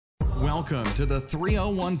Welcome to the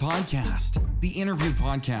 301 Podcast, the interview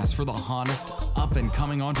podcast for the hottest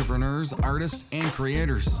up-and-coming entrepreneurs, artists, and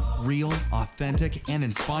creators. Real, authentic, and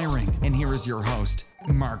inspiring. And here is your host,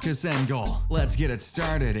 Marcus Engel. Let's get it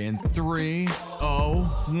started in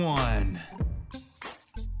 301.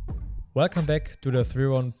 Welcome back to the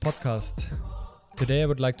 301 Podcast. Today I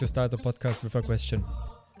would like to start the podcast with a question.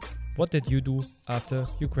 What did you do after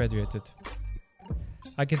you graduated?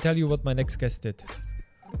 I can tell you what my next guest did.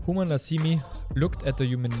 Hooman Nassimi looked at the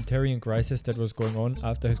humanitarian crisis that was going on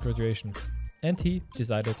after his graduation, and he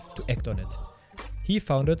decided to act on it. He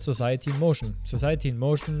founded Society in Motion. Society in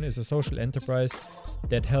Motion is a social enterprise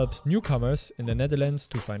that helps newcomers in the Netherlands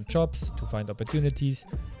to find jobs, to find opportunities,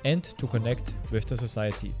 and to connect with the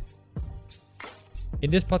society.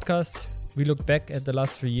 In this podcast, we look back at the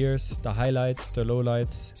last 3 years, the highlights, the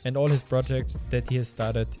lowlights, and all his projects that he has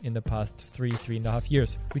started in the past three and a half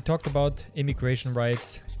years. We talked about immigration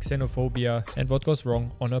rights, xenophobia, and what goes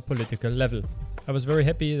wrong on a political level. I was very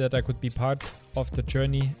happy that I could be part of the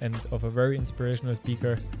journey and of a very inspirational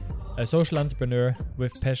speaker, a social entrepreneur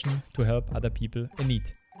with passion to help other people in need.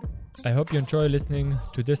 I hope you enjoy listening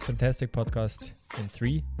to this fantastic podcast in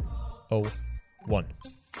 301.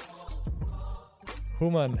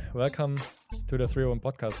 Hooman, welcome to the 301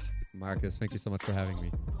 Podcast. Marcus, thank you so much for having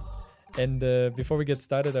me. And before we get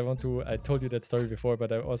started, I told you that story before,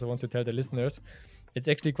 but I also want to tell the listeners, it's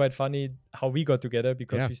actually quite funny how we got together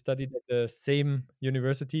because we studied at the same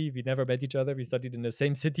university. We never met each other. We studied in the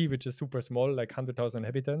same city, which is super small, like 100,000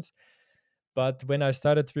 inhabitants. But when I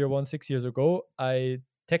started 301 6 years ago, I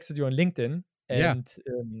texted you on LinkedIn. And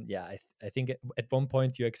I think at one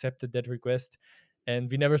point you accepted that request.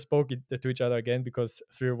 And we never spoke to each other again because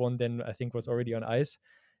 301 then I think was already on ice.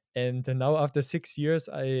 And now after 6 years,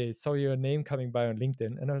 I saw your name coming by on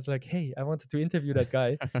LinkedIn. And I was like, hey, I wanted to interview that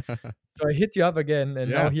guy. So I hit you up again.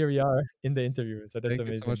 And now here we are in the interview. So that's amazing.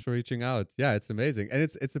 Thank you so much for reaching out. Yeah, it's amazing. And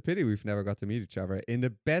it's a pity we've never got to meet each other in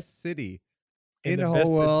the best city in the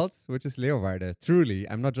whole world, which is Leeuwarden. Truly,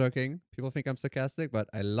 I'm not joking. People think I'm sarcastic, but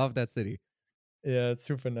I love that city. Yeah, it's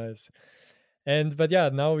super nice. But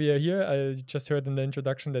now we are here. I just heard in the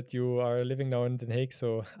introduction that you are living now in Den Haag,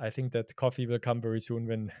 so I think that coffee will come very soon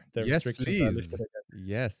when the restrictions are lifted again.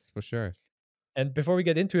 Yes, for sure. And before we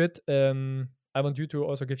get into it, I want you to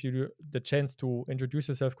also give you the chance to introduce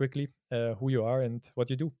yourself quickly, who you are and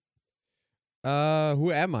what you do.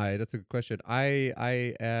 Who am I? That's a good question.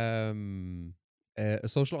 I am a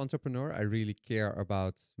social entrepreneur. I really care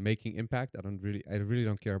about making impact. I really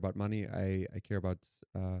don't care about money. I care about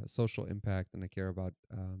social impact, and I care about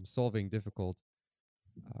solving difficult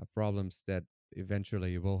problems that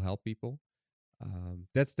eventually will help people.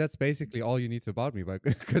 That's basically all you need to about me, but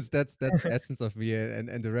because that's the essence of me,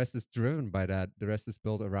 and the rest is driven by that. The rest is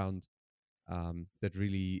built around that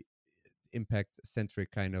really impact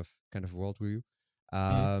centric kind of worldview.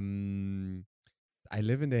 I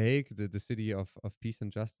live in The Hague, the city of peace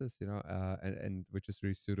and justice, and which is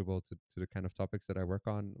really suitable to the kind of topics that I work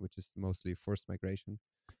on, which is mostly forced migration.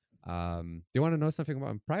 Do you want to know something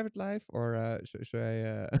about my private life, or should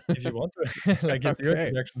I? If you want to, like it's your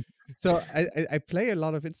introduction. So I play a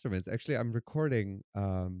lot of instruments. Actually, I'm recording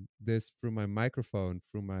this through my microphone,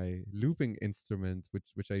 through my looping instrument,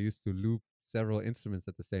 which I use to loop several instruments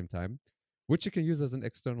at the same time, which you can use as an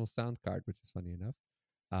external sound card, which is funny enough.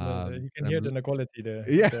 You can hear the inequality there.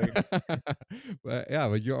 But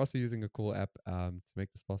you're also using a cool app to make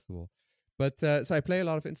this possible. But so I play a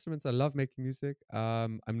lot of instruments. I love making music.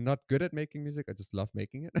 I'm not good at making music. I just love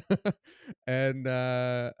making it. And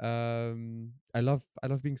I love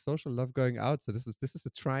being social. I love going out. So this is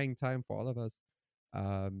a trying time for all of us.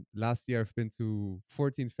 Last year I've been to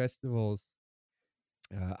 14 festivals,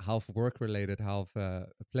 half work related, half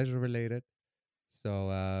pleasure related.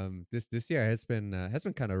 So this year has been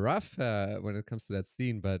kind of rough when it comes to that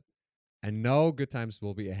scene, but I know good times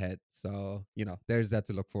will be ahead. So there's that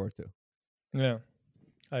to look forward to. Yeah,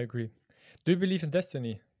 I agree. Do you believe in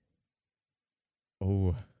destiny?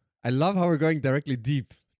 Oh, I love how we're going directly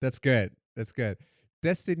deep. That's good.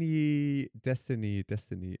 Destiny.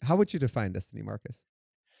 How would you define destiny, Marcus?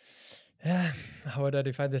 How would I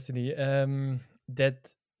define destiny?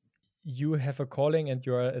 That you have a calling and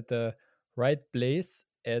you are at the right place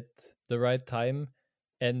at the right time,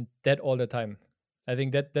 and that all the time. I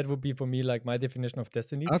think that would be for me like my definition of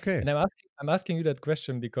destiny. Okay. And I'm asking you that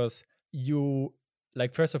question because you,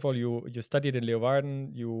 like, first of all, you studied in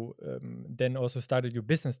Leeuwarden, you then also started your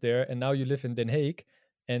business there, and now you live in Den Haag,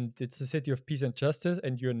 and it's a city of peace and justice,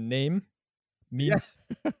 and your name Yeah. means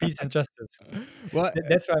peace and justice. Well,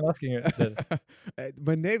 That's why I'm asking you that.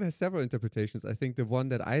 my name has several interpretations. I think the one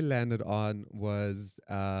that I landed on was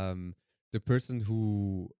the person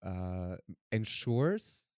who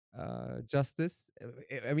ensures justice.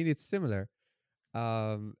 I mean, it's similar.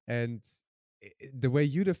 And the way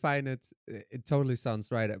you define it, it totally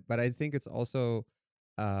sounds right. But I think it's also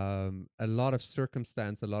a lot of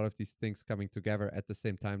circumstance, a lot of these things coming together at the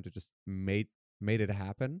same time to just made it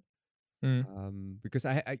happen. Mm. Because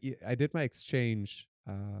I did my exchange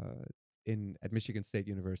in at Michigan State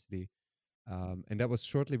University, and that was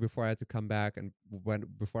shortly before I had to come back and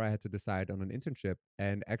before I had to decide on an internship.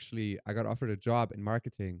 And actually, I got offered a job in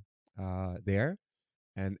marketing there,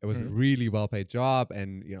 and it was a Mm. really well paid job,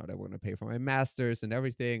 and they were going to pay for my masters and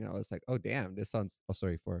everything. And I was like, oh damn, this sounds. Oh,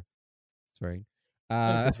 sorry for swearing. No,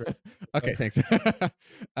 you can swear. Okay, thanks.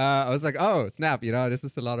 I was like, oh snap, this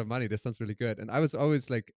is a lot of money. This sounds really good. And I was always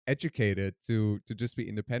like educated to just be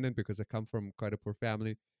independent because I come from quite a poor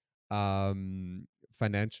family, um,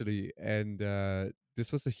 financially, and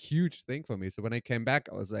this was a huge thing for me. So when I came back,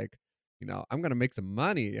 I was like, I'm gonna make some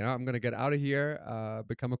money. I'm gonna get out of here,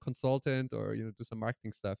 become a consultant, or do some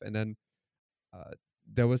marketing stuff. And then uh,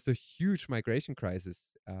 there was a huge migration crisis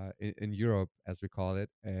in Europe, as we call it,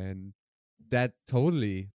 and that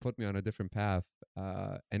totally put me on a different path.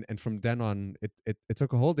 And from then on, it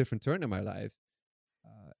took a whole different turn in my life.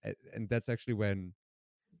 And that's actually when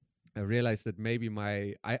I realized that maybe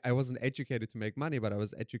I wasn't educated to make money, but I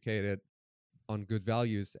was educated on good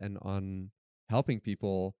values and on helping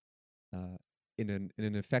people uh, in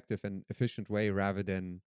an effective and efficient way, rather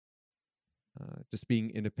than just being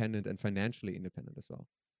independent and financially independent as well.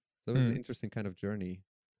 So it was an Mm. interesting kind of journey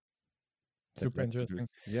that Super led to interesting.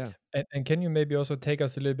 this. Yeah. And can you maybe also take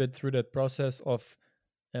us a little bit through that process of,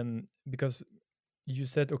 because you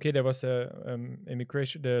said, okay, there was a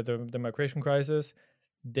immigration, the migration crisis.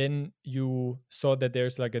 Then you saw that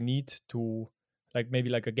there's like a need to, like maybe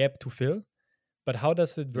like a gap to fill. But how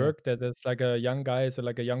does it Yeah. work that there's like a young guy, so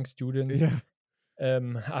like a young student, Yeah.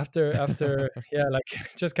 after yeah, like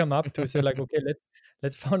just come up to say like, okay,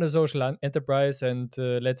 let's found a social enterprise and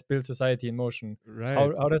let's build society in motion. Right.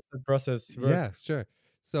 How does the process work? Yeah, sure.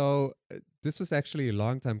 So this was actually a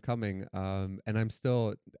long time coming, and I'm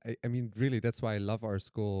still. I mean, really, that's why I love our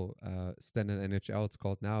school, Stanton NHL. It's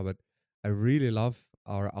called now, but I really love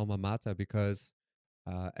our alma mater because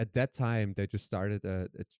at that time they just started a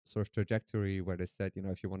sort of trajectory where they said,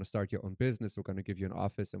 if you want to start your own business, we're going to give you an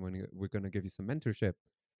office and we're going to give you some mentorship.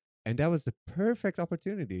 And that was the perfect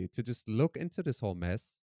opportunity to just look into this whole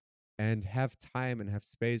mess and have time and have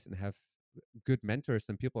space and have good mentors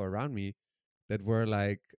and people around me that were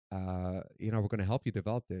like, we're going to help you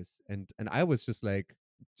develop this. And I was just like,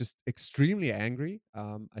 just extremely angry.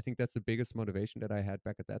 I think that's the biggest motivation that I had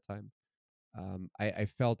back at that time. I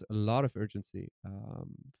felt a lot of urgency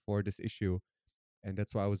for this issue, and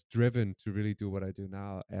that's why I was driven to really do what I do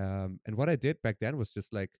now. And what I did back then was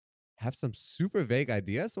just like have some super vague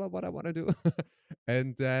ideas about what I want to do,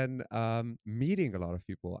 and then meeting a lot of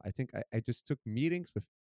people. I think I just took meetings with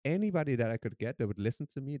anybody that I could get that would listen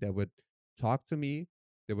to me, that would talk to me,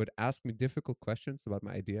 that would ask me difficult questions about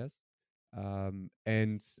my ideas.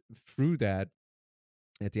 And through that,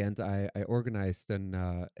 at the end, I organized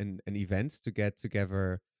an event to get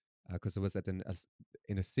together because it was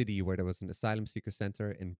in a city where there was an asylum seeker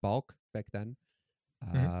center in bulk back then.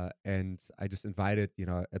 Mhm. And I just invited,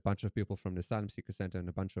 a bunch of people from the asylum seeker center and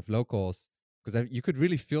a bunch of locals because you could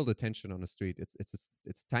really feel the tension on the street. It's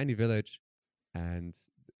a tiny village, and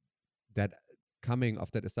that coming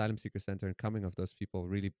of that asylum seeker center and coming of those people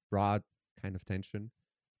really brought kind of tension.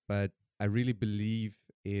 But I really believe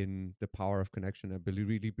in the power of connection.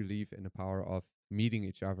 Really believe in the power of meeting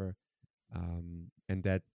each other, and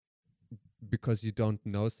that because you don't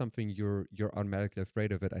know something, you're automatically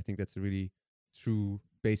afraid of it. I think that's a really true,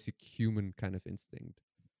 basic human kind of instinct.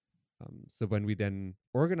 So when we then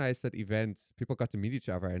organized that event, people got to meet each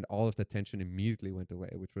other, and all of the tension immediately went away,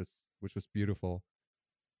 which was beautiful.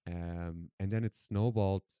 And then it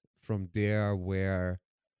snowballed from there, where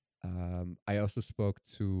I also spoke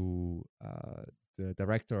to the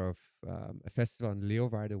director of a festival in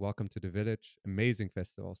Leeuwarden, Welcome to the Village. Amazing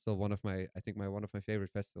festival. Still one of my, I think one of my favorite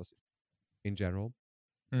festivals in general.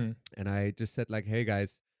 Mm. And I just said like, hey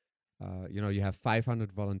guys, you have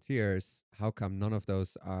 500 volunteers. How come none of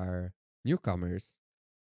those are newcomers?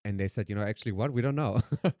 And they said, actually, what? We don't know.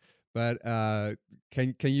 But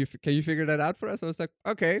can you figure that out for us? I was like,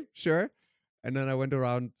 okay, sure. And then I went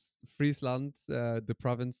around Friesland, the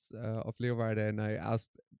province of Leeuwarden, and I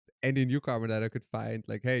asked any newcomer that I could find,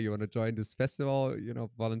 like, hey, you want to join this festival?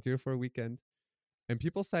 Volunteer for a weekend. And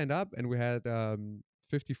people signed up, and we had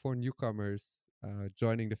 54 newcomers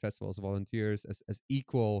joining the festival as volunteers, as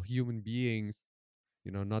equal human beings,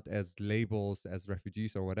 not as labels, as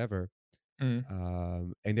refugees or whatever.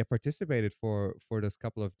 Mm. And they participated for those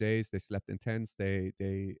couple of days. They slept in tents. They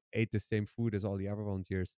ate the same food as all the other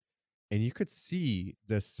volunteers, and you could see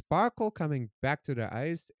the sparkle coming back to their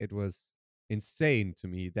eyes. It was insane to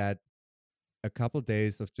me that a couple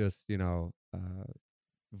days of just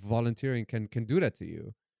volunteering can do that to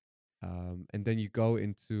you. And then you go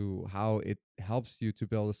into how it helps you to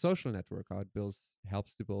build a social network, how it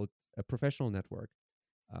helps to build a professional network,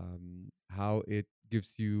 how it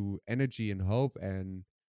gives you energy and hope and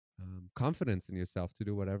confidence in yourself to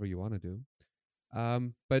do whatever you want to do.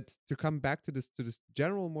 But to come back to this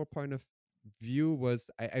general more point of view was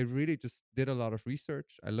I really just did a lot of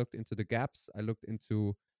research. I looked into the gaps. I looked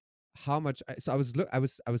into how much. So I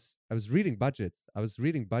was reading budgets. I was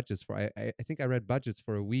reading budgets for. I think I read budgets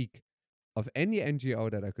for a week of any NGO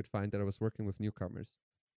that I could find that I was working with newcomers.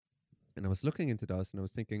 And I was looking into those and I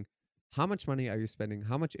was thinking, how much money are you spending?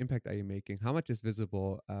 How much impact are you making? How much is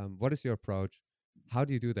visible? What is your approach? How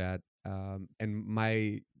do you do that? And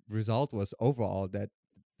my result was overall that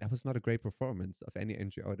was not a great performance of any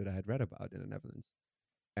NGO that I had read about in the Netherlands.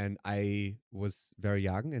 And I was very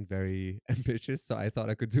young and very ambitious, so I thought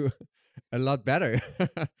I could do a lot better.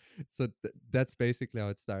 So that's basically how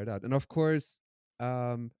it started out. And of course,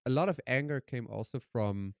 a lot of anger came also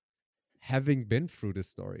from having been through the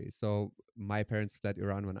story. So my parents fled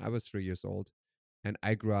Iran when I was 3 years old, and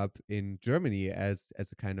I grew up in Germany as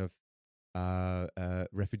a kind of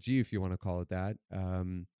refugee, if you want to call it that,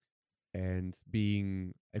 and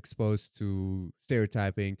being exposed to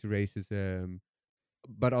stereotyping, to racism,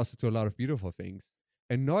 but also to a lot of beautiful things,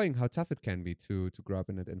 and knowing how tough it can be to grow up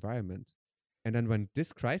in that environment. And then when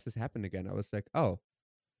this crisis happened again, I was like, oh,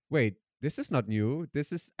 wait, this is not new.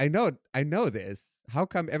 This is I know this. How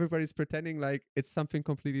come everybody's pretending like it's something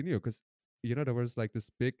completely new? Because there was like this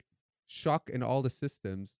big shock in all the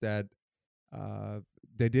systems that uh,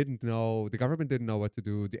 they didn't know. The government didn't know what to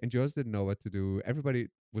do. The NGOs didn't know what to do. Everybody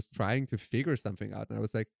was trying to figure something out, and I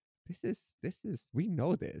was like, this is we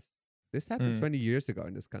know this. This happened Mm. 20 years ago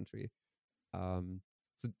in this country. Um,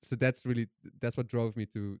 so that's what drove me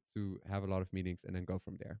to have a lot of meetings and then go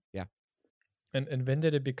from there. Yeah. And when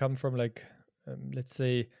did it become from like, let's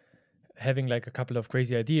say, having like a couple of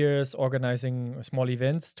crazy ideas, organizing small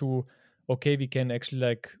events to, okay, we can actually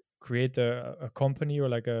like create a company or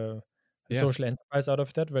like a Yeah. social enterprise out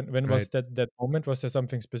of that? When was Right. that moment? Was there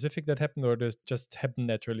something specific that happened, or did it just happen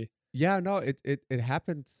naturally? Yeah, no, it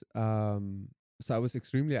happened. So I was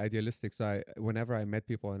extremely idealistic. So whenever I met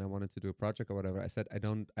people and I wanted to do a project or whatever, I said, I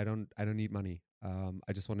don't need money.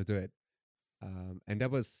 I just want to do it. And that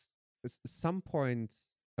was some point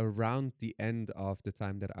around the end of the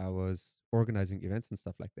time that I was organizing events and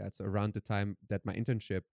stuff like that. So around the time that my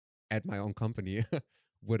internship at my own company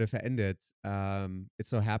would have ended. It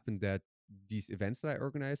so happened that these events that I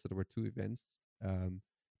organized, so there were 2 events, um,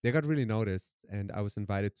 they got really noticed, and I was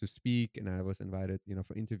invited to speak, and I was invited,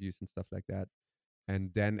 for interviews and stuff like that.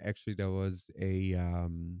 And then actually there was a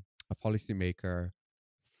policymaker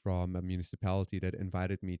from a municipality that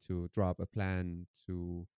invited me to draw up a plan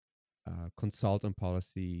to consult on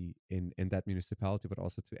policy in that municipality, but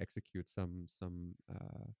also to execute some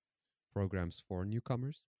programs for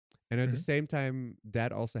newcomers. And at the Mhm. same time,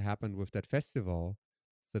 that also happened with that festival.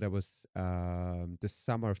 So that was the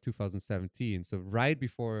summer of 2017. So right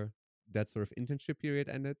before that sort of internship period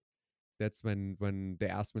ended, that's when they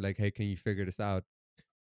asked me like, "Hey, can you figure this out?"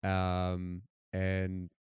 And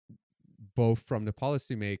both from the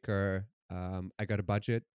policymaker, I got a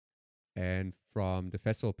budget, and from the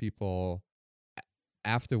festival people,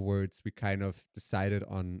 afterwards we kind of decided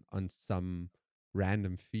on some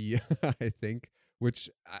random fee, I think, which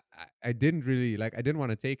I didn't really like. I didn't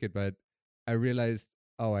want to take it, but I realized,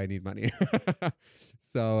 oh, I need money.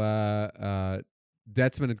 So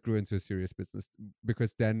that's when it grew into a serious business,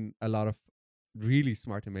 because then a lot of really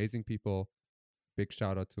smart, amazing people, big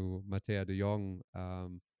shout out to Matea de Jong,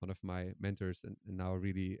 one of my mentors and now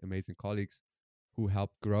really amazing colleagues, who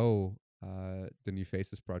helped grow the New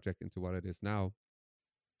Faces project into what it is now.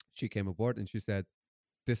 She came aboard and she said,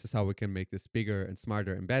 "This is how we can make this bigger and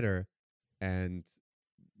smarter and better. And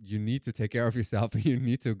you need to take care of yourself, and you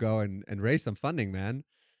need to go and raise some funding, man."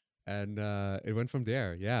 And it went from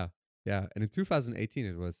there. Yeah, yeah. And in 2018,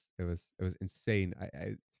 it was insane.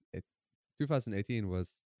 It's 2018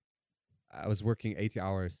 was I was working 80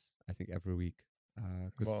 hours, I think, every week,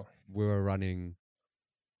 because Wow. we were running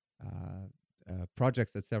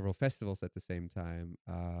projects at several festivals at the same time.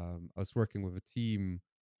 I was working with a team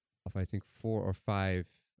I think 4 or 5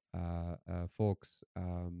 folks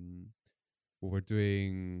who were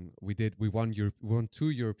doing. We won 2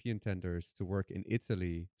 European tenders to work in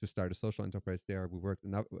Italy to start a social enterprise there. We worked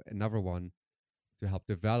another one to help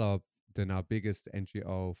develop the now biggest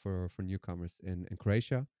NGO for newcomers in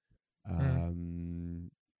Croatia. Mm.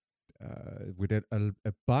 We did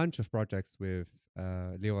a bunch of projects with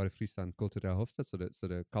Leeuwarden Friesland Cultureel Hoofdstad, so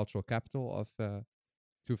the cultural capital of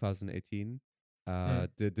 2018. Mm.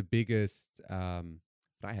 The biggest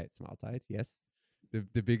Vrijheidsmaaltijd, yes.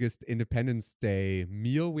 The biggest Independence Day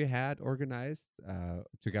meal we had organized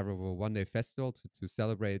together with a one-day festival to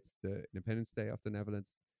celebrate the Independence Day of the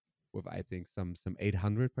Netherlands with, I think, some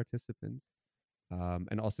 800 participants.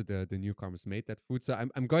 And also the newcomers made that food. So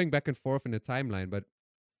I'm going back and forth in the timeline, but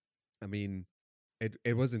I mean,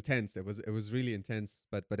 it was intense. It was really intense,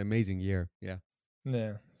 but amazing year. Yeah.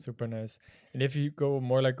 Yeah, super nice. And if you go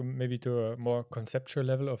more like maybe to a more conceptual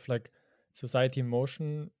level of like society in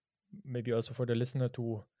motion, maybe also for the listener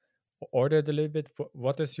to order it a little bit.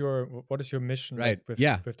 What is your mission like Right.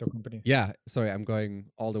 Yeah. with the company? Yeah. Sorry, I'm going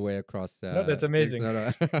all the way across No, that's things. amazing. No,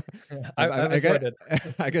 no. I I was get sorted.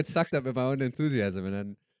 I get sucked up in my own enthusiasm, and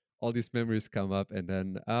then all these memories come up, and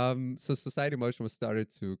then so Society Motion was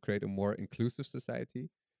started to create a more inclusive society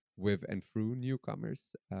with and through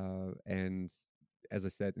newcomers. And as I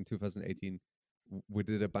said, in 2018, we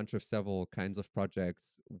did a bunch of several kinds of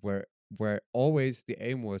projects where always the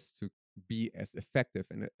aim was to be as effective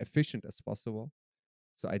and efficient as possible.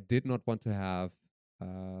 So I did not want to have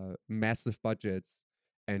massive budgets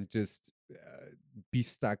and just be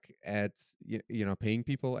stuck at paying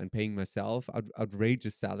people and paying myself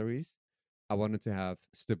outrageous salaries. I wanted to have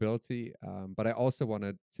stability, but I also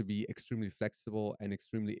wanted to be extremely flexible and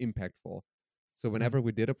extremely impactful. So Mm. whenever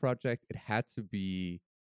we did a project, it had to be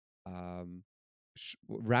um,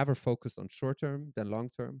 rather focused on short term than long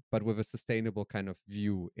term, but with a sustainable kind of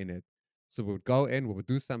view in it. So we would go in, we would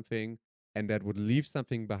do something, and that would leave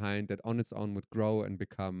something behind that on its own would grow and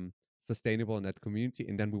become sustainable in that community.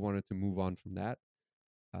 And then we wanted to move on from that.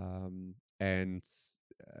 And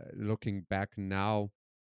looking back now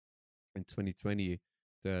in 2020,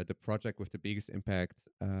 the project with the biggest impact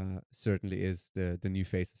certainly is the New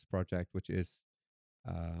Faces project, which is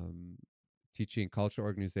um, teaching culture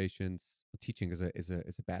organizations. Teaching is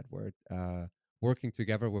a bad word. Working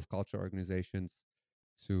together with culture organizations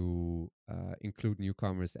to include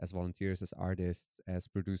newcomers as volunteers, as artists, as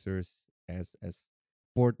producers, as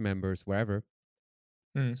board members, wherever,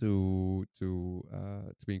 Mm.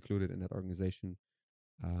 to be included in that organization.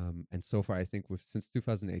 And so far, I think since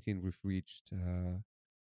 2018, we've reached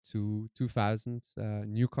 2,000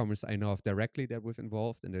 newcomers I know of directly that we've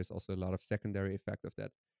involved, and there's also a lot of secondary effect of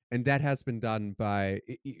that. And that has been done by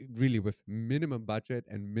really with minimum budget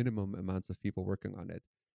and minimum amounts of people working on it.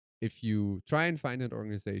 If you try and find an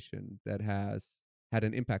organization that has had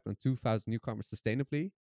an impact on 2,000 newcomers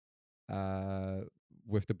sustainably, uh,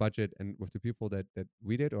 with the budget and with the people that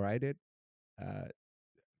we did or I did, uh,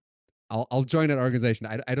 I'll join that organization.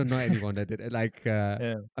 I don't know anyone that did it. Like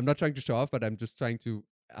Yeah. I'm not trying to show off, but I'm just trying to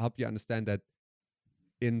help you understand that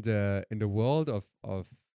in the world of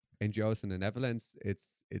NGOs in the Netherlands,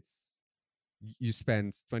 it's you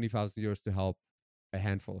spend 20,000 euros to help a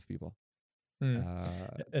handful of people. Mm.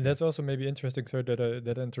 And Yeah. that's also maybe interesting. Sorry that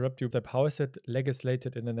I interrupt you. Like, how is it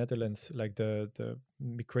legislated in the Netherlands? Like the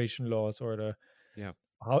migration laws or the Yeah.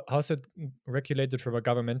 how's it regulated from a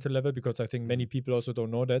governmental level? Because I think many Mhm. people also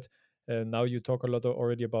don't know that. Now you talk a lot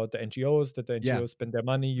already about the NGOs, that the Yeah. NGOs spend their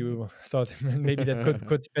money. You thought maybe that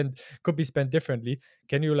could be spent differently.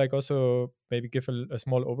 Can you like also maybe give a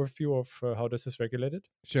small overview of how this is regulated?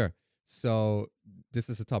 Sure. So this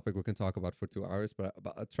is a topic we can talk about for 2 hours, but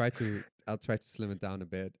I'll try to slim it down a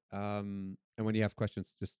bit. And when you have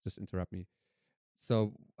questions, just interrupt me.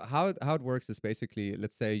 So how it works is basically,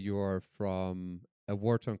 let's say you're from a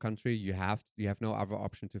war-torn country, you have no other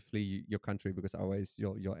option to flee your country because otherwise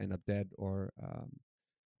you'll end up dead or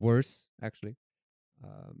worse actually.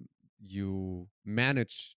 Um, you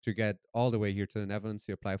manage to get all the way here to the Netherlands,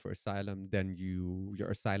 you apply for asylum, then your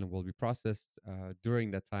asylum will be processed.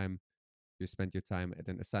 During that time, you spend your time at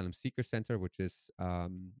an asylum seeker center, which is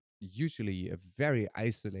usually a very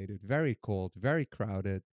isolated, very cold, very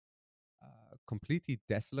crowded, completely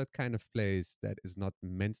desolate kind of place that is not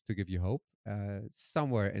meant to give you hope,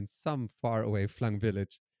 somewhere in some far away flung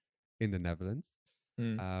village in the Netherlands,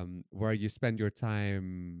 Mm. where you spend your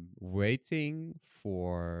time waiting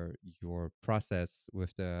for your process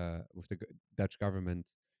with the Dutch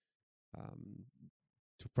government, um,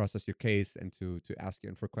 to process your case and to ask you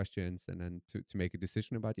in for questions and then to make a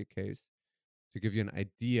decision about your case. To give you an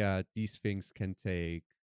idea, these things can take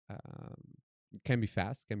it can be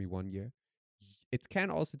fast, can be 1 year. It can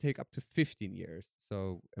also take up to 15 years.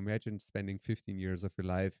 So imagine spending 15 years of your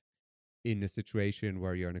life in a situation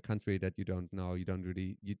where you're in a country that you don't know, you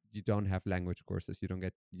don't have language courses, you don't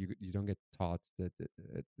get taught the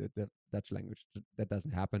Dutch language. That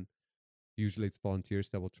doesn't happen. Usually it's volunteers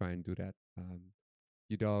that will try and do that.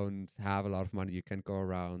 You don't have a lot of money, you can't go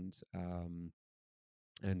around, and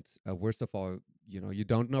worst of all, you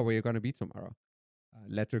don't know where you're going to be tomorrow. A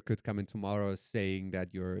letter could come in tomorrow saying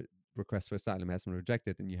that your request for asylum has been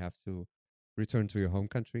rejected and you have to return to your home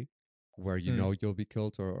country where you know you'll be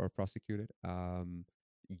killed or prosecuted.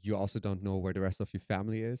 You also don't know where the rest of your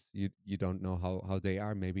family is. You don't know how they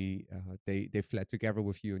are. Maybe they fled together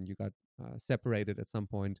with you and you got separated at some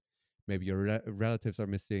point. Maybe your relatives are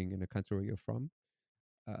missing in the country where you're from.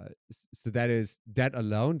 So that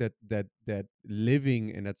alone, that living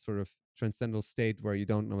in that sort of transcendental state where you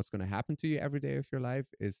don't know what's going to happen to you every day of your life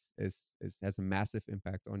is has a massive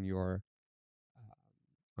impact on your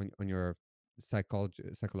on your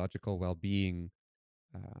psychological well-being,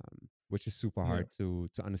 which is super Yeah. hard to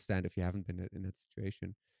understand if you haven't been in that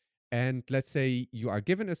situation. And let's say you are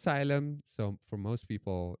given asylum. So for most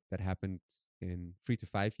people, that happened in 3 to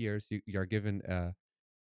 5 years. You are given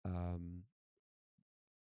um,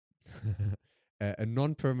 a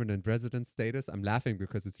non-permanent resident status. I'm laughing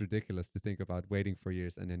because it's ridiculous to think about waiting for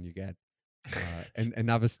years and then you get and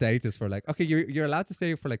another status for like, okay, you're allowed to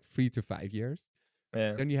stay for like 3 to 5 years.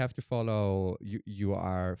 Yeah. Then you have to follow. You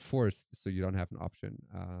are forced, so you don't have an option.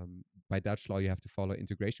 By Dutch law, you have to follow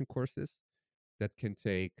integration courses that can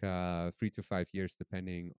take 3 to 5 years,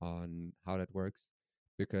 depending on how that works.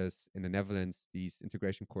 Because in the Netherlands, these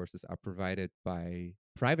integration courses are provided by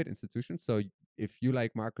private institutions. So if you,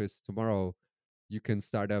 like Marcus, tomorrow you can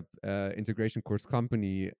start up integration course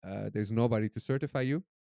company. There's nobody to certify you.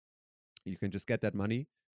 You can just get that money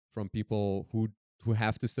from people who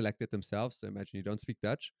have to select it themselves. So imagine you don't speak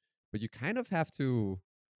Dutch, but you kind of have to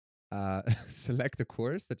select a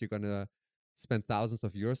course that you're gonna spend thousands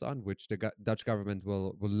of euros on, which the Dutch government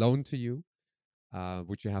will loan to you,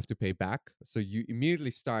 which you have to pay back. So you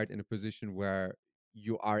immediately start in a position where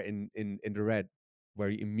you are in the red, where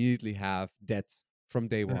you immediately have debt from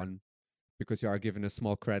day Mm. one because you are given a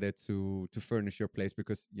small credit to furnish your place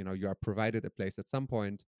because you are provided a place at some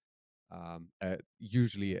point,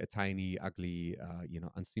 usually a tiny, ugly,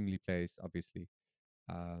 unseemly place. Obviously,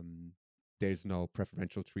 um, there's no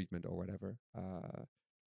preferential treatment or whatever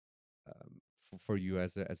for you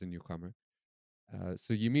as a newcomer.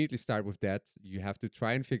 So you immediately start with that. You have to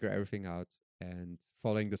try and figure everything out. And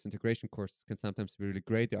following those integration courses can sometimes be really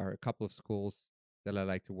great. There are a couple of schools that I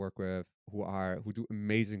like to work with who do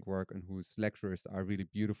amazing work and whose lecturers are really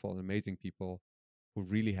beautiful and amazing people who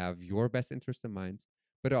really have your best interest in mind.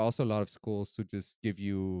 But there are also a lot of schools who just give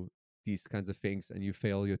you these kinds of things and you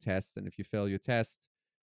fail your test. And if you fail your test,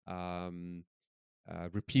 um,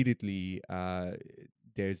 repeatedly,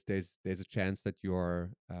 there's a chance that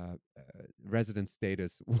your resident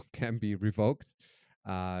status can be revoked.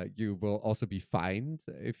 You will also be fined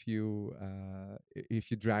if you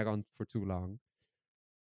drag on for too long.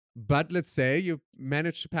 But let's say you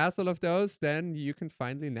manage to pass all of those, then you can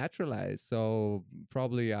finally naturalize. So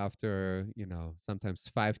probably after sometimes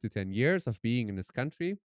 5 to 10 years of being in this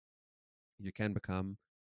country, you can become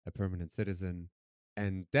a permanent citizen.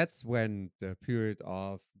 And that's when the period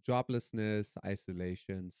of joblessness,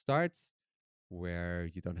 isolation starts, where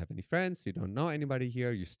you don't have any friends, you don't know anybody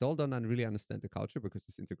here, you still don't really understand the culture because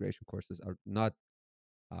these integration courses are not.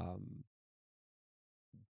 Um,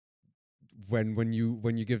 when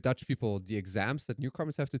you give Dutch people the exams that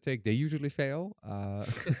newcomers have to take, they usually fail.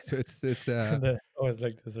 So it's That's always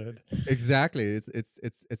like this, right? exactly.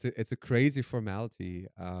 It's a crazy formality,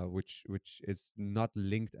 which is not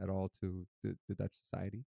linked at all to the Dutch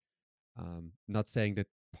society. Not saying that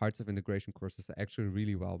parts of integration courses are actually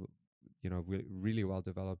really well, really well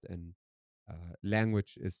developed, and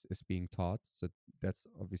language is being taught. So that's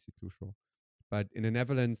obviously crucial. But in the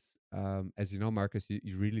Netherlands, as you know, Marcus,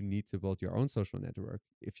 you really need to build your own social network.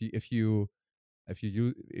 If you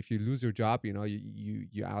lose your job,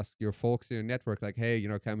 you ask your folks in your network, like, hey,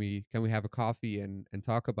 can we have a coffee and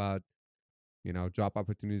talk about job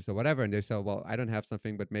opportunities or whatever, and they say, well, I don't have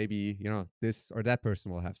something, but maybe this or that person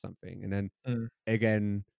will have something. And then Mm.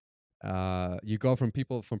 again, you go from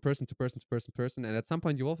person to person to person to person, and at some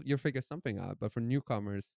point you'll figure something out. But for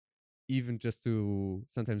newcomers, even just to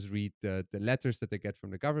sometimes read the letters that they get from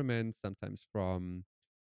the government, sometimes from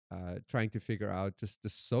trying to figure out just the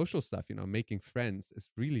social stuff, making friends is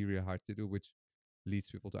really, really hard to do, which leads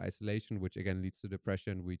people to isolation, which again leads to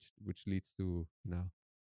depression, which leads to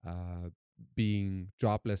uh, being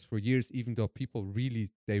jobless for years, even though people really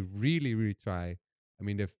try. I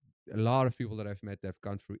mean, a lot of people that I've met, they've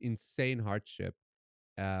gone through insane hardship,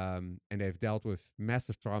 and they've dealt with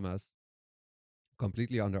massive traumas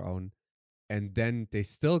completely on their own, and then they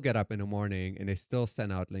still get up in the morning and they still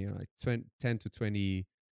send out, you know, like 10 to 20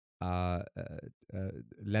 uh, uh, uh,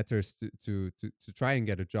 letters to try and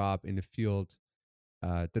get a job in the field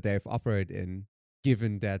that they have operated in,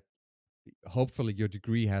 given that hopefully your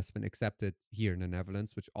degree has been accepted here in the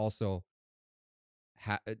Netherlands, which also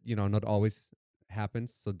not always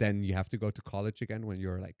happens. So then you have to go to college again when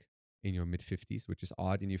you're like in your mid 50s, which is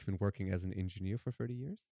odd, and you've been working as an engineer for 30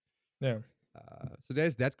 years. Yeah. So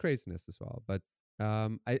there's that craziness as well. But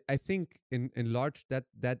I think in large that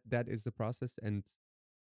is the process. And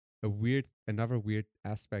another weird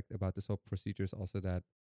aspect about this whole procedure is also that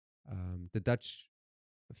the Dutch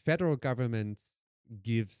federal government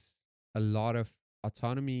gives a lot of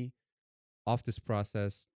autonomy of this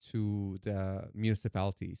process to the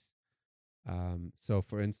municipalities. So,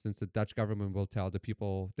 for instance, the Dutch government will tell the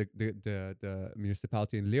people, the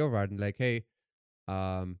municipality in Leeuwarden, like, hey,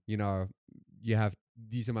 you have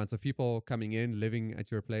these amounts of people coming in, living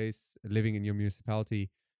at your place, living in your municipality.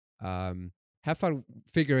 Have fun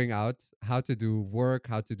figuring out how to do work,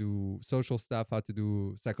 how to do social stuff, how to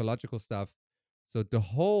do psychological stuff. So the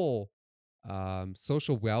whole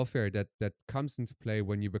social welfare that comes into play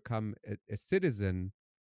when you become a citizen,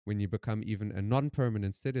 when you become even a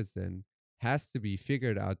non-permanent citizen, has to be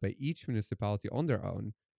figured out by each municipality on their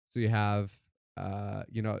own. So you have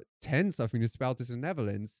tens of municipalities in the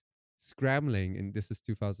Netherlands scrambling, and this is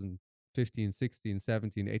 2015, 16,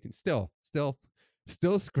 17, 18, still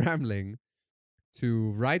scrambling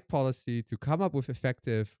to write policy, to come up with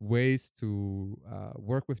effective ways to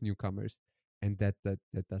work with newcomers. And that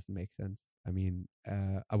doesn't make sense. I mean,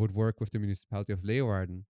 I would work with the municipality of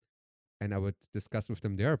Leeuwarden, and I would discuss with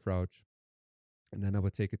them their approach. And then I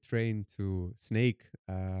would take a train to Snake,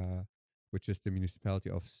 which is the municipality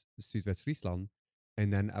of Zuidwest-Friesland.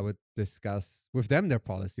 And then I would discuss with them their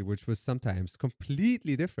policy, which was sometimes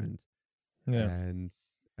completely different. Yeah. And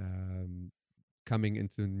coming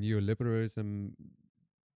into neoliberalism,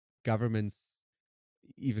 governments,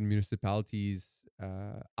 even municipalities,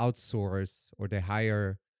 outsource or they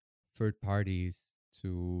hire third parties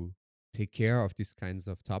to take care of these kinds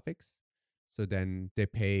of topics. So then they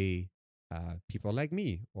pay people like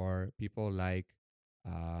me or people like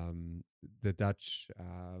the Dutch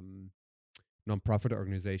nonprofit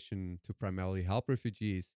organization to primarily help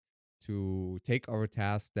refugees to take over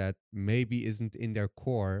tasks that maybe isn't in their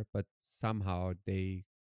core, but somehow they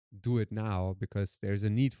do it now because there's a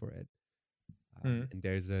need for it. And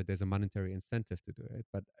there's a monetary incentive to do it,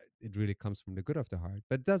 but it really comes from the good of the heart.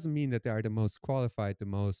 But it doesn't mean that they are the most qualified, the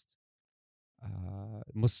most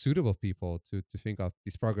suitable people to think of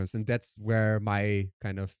these programs. And that's where my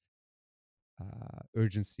kind of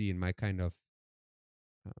urgency and my kind of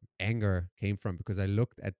anger came from, because I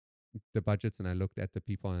looked at the budgets and I looked at the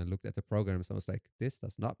people and I looked at the programs. And I was like, this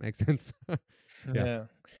does not make sense. Yeah.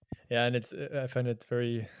 Yeah, and it's I find it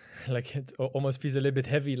very like it almost feels a little bit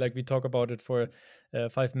heavy. Like we talk about it for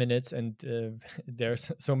 5 minutes, and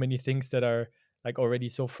there's so many things that are like already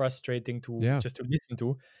so frustrating to Yeah. just to listen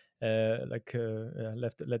to.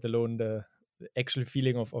 Let alone the actual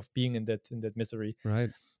feeling of being in that misery.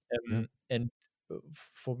 Right. Yeah. And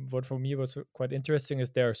for me was quite interesting is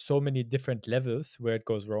there are so many different levels where it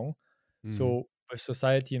goes wrong. So with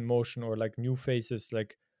society in motion or like new phases,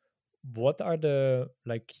 like what are the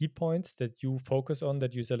like key points that you focus on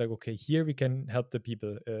that you say like, okay, here we can help the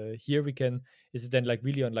people, here we can, is it then like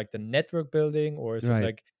really on like the network building, or is it Right.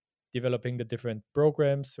 like developing the different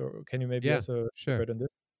programs, or can you maybe Yeah, also sure. elaborate on this?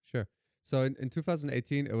 Sure. So in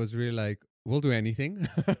 2018, it was really like, we'll do anything.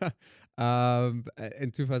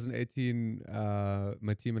 In 2018,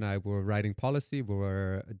 my team and I were writing policy. We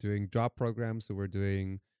were doing job programs. We were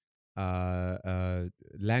doing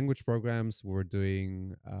language programs. We were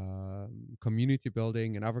doing community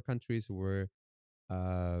building in other countries. We were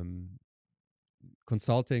um,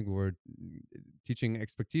 consulting. We were teaching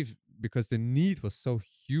expertise because the need was so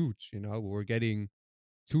huge. We were getting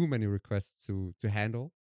too many requests to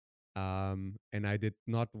handle. And I did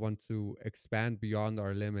not want to expand beyond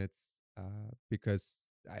our limits because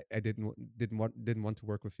I didn't want to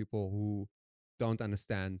work with people who don't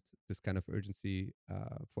understand this kind of urgency.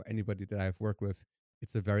 For anybody that I've worked with,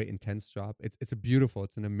 it's a very intense job. It's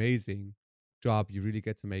an amazing job. You really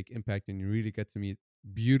get to make impact, and you really get to meet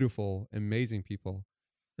beautiful, amazing people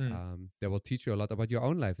that will teach you a lot about your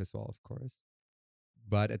own life as well, of course.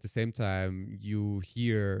 But at the same time, you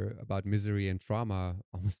hear about misery and trauma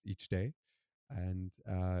almost each day. And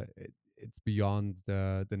it's beyond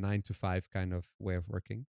the 9 to 5 kind of way of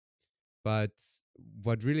working. But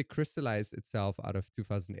what really crystallized itself out of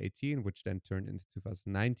 2018, which then turned into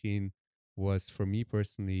 2019, was for me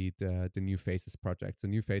personally the New Faces project. So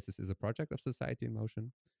New Faces is a project of Society in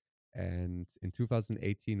Motion. And in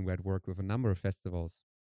 2018, we had worked with a number of festivals,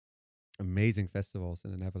 amazing festivals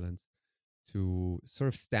in the Netherlands, to sort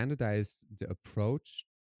of standardize the approach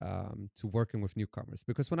to working with newcomers.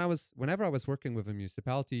 Because whenever I was working with a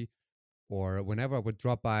municipality, or whenever I would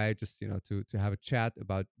drop by just to have a chat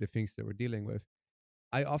about the things that we're dealing with,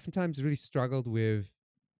 I oftentimes really struggled with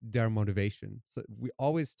their motivation. So we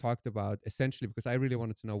always talked about, essentially, because I really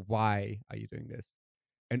wanted to know, why are you doing this?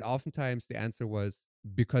 And oftentimes the answer was,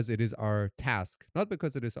 because it is our task, not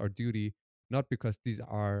because it is our duty, not because these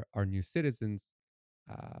are our new citizens.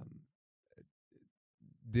 Um,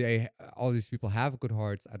 all these people have good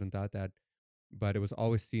hearts, I don't doubt that, but it was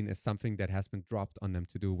always seen as something that has been dropped on them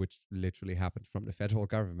to do, which literally happened from the federal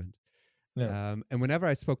government. Yeah. And whenever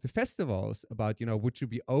I spoke to festivals about, would you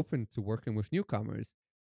be open to working with newcomers,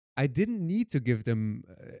 I didn't need to give them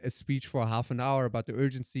a speech for half an hour about the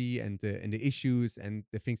urgency and the issues and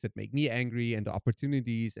the things that make me angry and the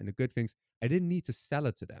opportunities and the good things. I didn't need to sell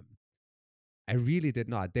it to them. I really did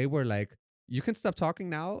not. They were like, "You can stop talking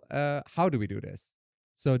now. How do we do this?"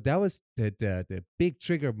 So that was the big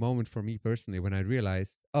trigger moment for me personally, when I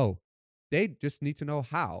realized, oh, they just need to know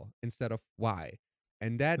how instead of why,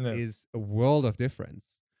 and that Yeah. is a world of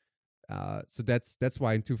difference. So that's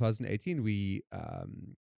why in 2018 we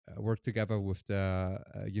worked together with the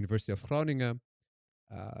University of Groningen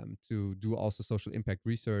to do also social impact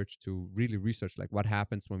research, to really research like what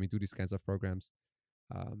happens when we do these kinds of programs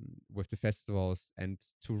with the festivals, and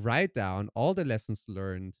to write down all the lessons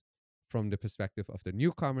learned from the perspective of the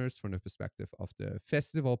newcomers, from the perspective of the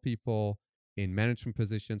festival people in management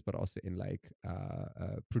positions, but also in like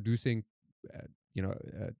producing,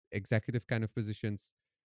 executive kind of positions,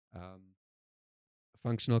 um,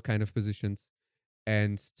 functional kind of positions,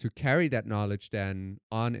 and to carry that knowledge then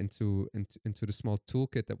on into the small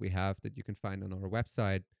toolkit that we have that you can find on our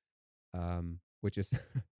website, which is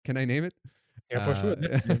can I name it? Yeah, for sure.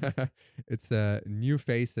 Definitely. It's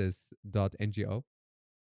newfaces.ngo.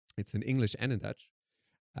 It's in English and in Dutch.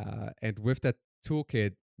 And with that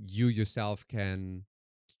toolkit, you yourself can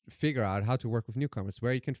figure out how to work with newcomers,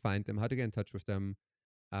 where you can find them, how to get in touch with them,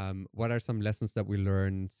 what are some lessons that we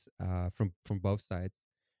learned from both sides.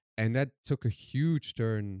 And that took a huge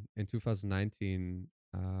turn in 2019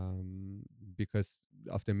 because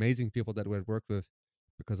of the amazing people that we had worked with,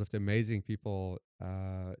 because of the amazing people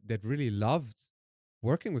that really loved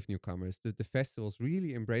working with newcomers. The festivals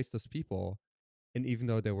really embraced those people. And even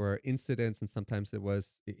though there were incidents and sometimes it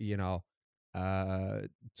was, 2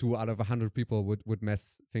 out of 100 people would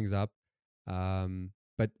mess things up.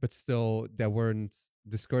 But still, they weren't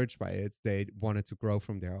discouraged by it. They wanted to grow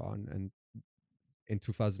from there on. And in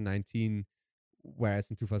 2019, whereas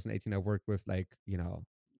in 2018 I worked with like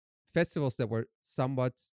festivals that were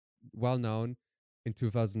somewhat well known. In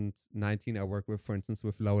 2019 I worked with, for instance,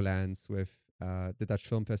 with Lowlands, with the Dutch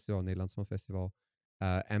Film Festival, Nederlands Film Festival,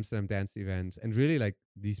 Amsterdam Dance Event, and really like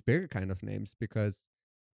these bigger kind of names, because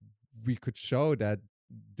we could show that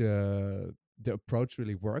the approach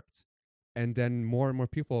really worked. And then more and more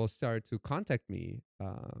people started to contact me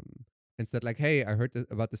and said like, "Hey, I heard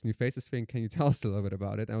about this New Faces thing. Can you tell us a little bit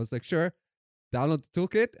about it?" And I was like, "Sure." Download the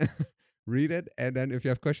toolkit, read it, and then if you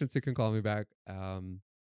have questions, you can call me back. And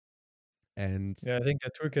Yeah, I think the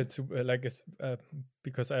toolkit like is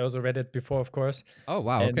because I also read it before, of course, oh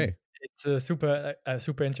wow, and okay. it's super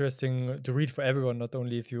interesting to read for everyone, not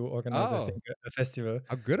only if you organize, I Oh, think, a festival.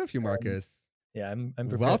 how good of you, Um, Marcus. yeah, I'm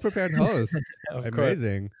Well prepared, prepared host. of course.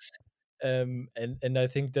 Amazing. And I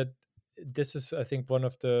think that this is, I think, one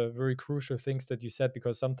of the very crucial things that you said,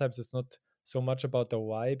 because sometimes it's not so much about the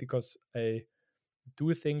why, because I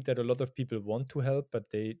do think that a lot of people want to help, but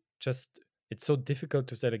they just, it's so difficult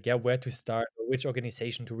to say like, yeah, where to start, or which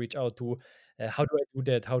organization to reach out to. How do I do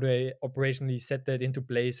that? How do I operationally set that into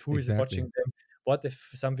place? Who is watching Exactly. them? What if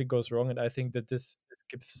something goes wrong? And I think that this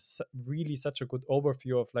gives really such a good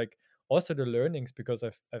overview of like also the learnings, because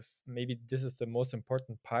I've maybe this is the most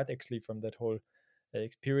important part actually from that whole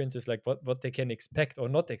experience, is like what they can expect or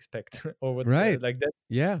not expect, or what Right. like that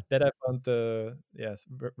Yeah. that I found yes,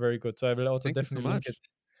 very good. So I will also Thank you so definitely much.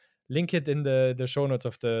 link it in the show notes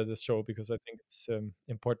of the show, because I think it's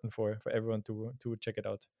important for everyone to check it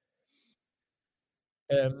out.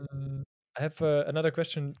 I have another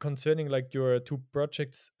question concerning like your two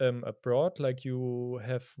projects abroad. Like you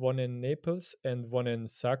have one in Naples and one in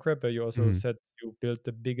Zagreb, where you also Mhm. said you built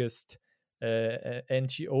the biggest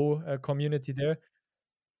NGO community there.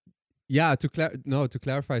 Yeah, to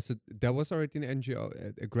clarify, so there was already an NGO,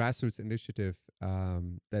 a grassroots initiative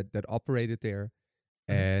that operated there,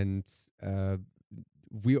 Mhm. and uh,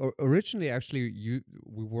 originally actually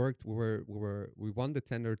we won the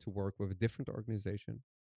tender to work with a different organization,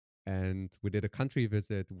 and we did a country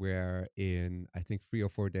visit where in I think 3 or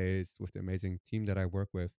 4 days with the amazing team that I work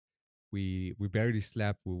with, we barely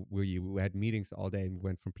slept. We had meetings all day and we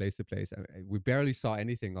went from place to place. We barely saw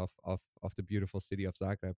anything of the beautiful city of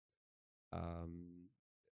Zagreb. Um,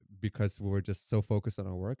 because we were just so focused on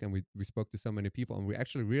our work, and we spoke to so many people, and we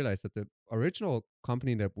actually realized that the original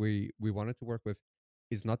company that we wanted to work with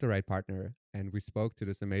is not the right partner. And we spoke to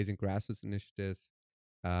this amazing grassroots initiative,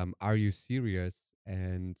 Are You Serious?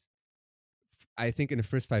 And I think in the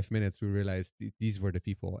first 5 minutes we realized these were the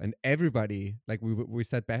people, and everybody, like we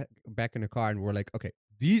sat back in the car and we're like, okay,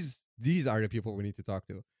 these are the people we need to talk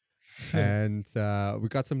to. And we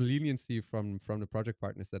got some leniency from the project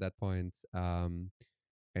partners at that point,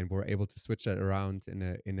 and we're able to switch that around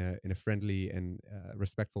in a friendly and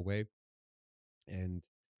respectful way. And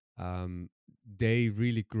they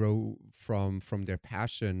really grow from their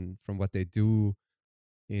passion, from what they do,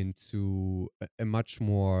 into a much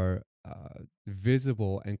more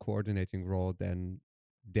visible and coordinating role than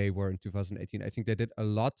they were in 2018. I think they did a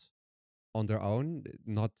lot on their own.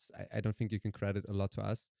 Not, I don't think you can credit a lot to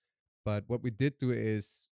us, but what we did do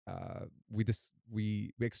is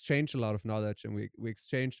we exchanged a lot of knowledge, and we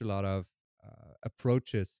exchanged a lot of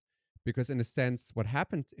approaches, because in a sense what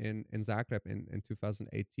happened in Zagreb in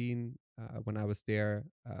 2018, when I was there,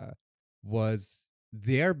 was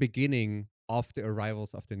their beginning of the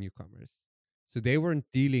arrivals of the newcomers. So they weren't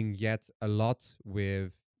dealing yet a lot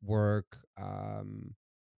with work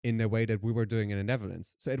in the way that we were doing in the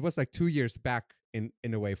Netherlands. So it was like 2 years back in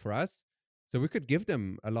a way for us. So we could give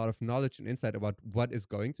them a lot of knowledge and insight about what is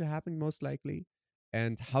going to happen most likely,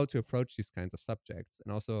 and how to approach these kinds of subjects,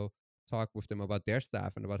 and also talk with them about their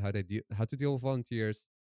staff and about how to deal with volunteers,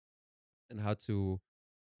 and how to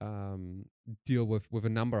um, deal with a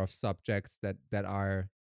number of subjects that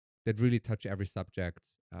really touch every subject.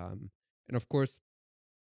 And of course,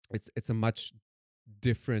 it's a much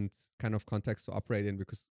different kind of context to operate in,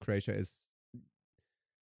 because Croatia is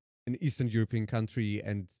an Eastern European country,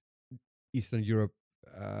 and Eastern Europe,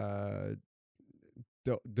 uh,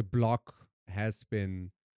 the bloc has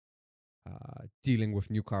been dealing with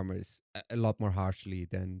newcomers a lot more harshly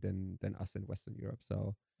than us in Western Europe.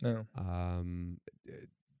 So No. um,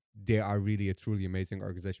 they are really a truly amazing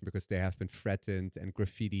organization, because they have been threatened and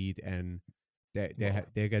graffitied, and Wow.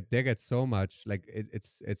 they get so much, like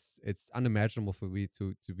it's unimaginable for me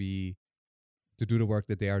to do the work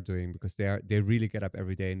that they are doing, because they really get up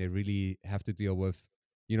every day, and they really have to deal with,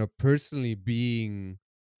 personally being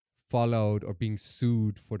followed or being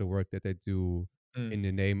sued for the work that they do Mm. in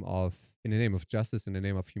the name of justice, in the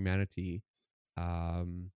name of humanity.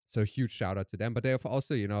 So huge shout out to them. But they have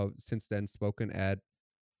also, since then spoken at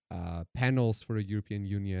panels for the European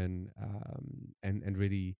Union, and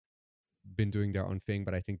really been doing their own thing.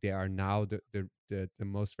 But I think they are now the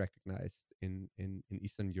most recognized in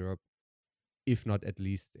Eastern Europe, if not at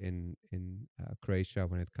least in Croatia,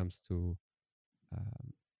 when it comes to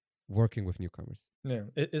um, working with newcomers. Yeah.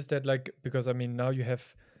 Is that like, because I mean now you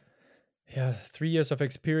have, yeah, 3 years of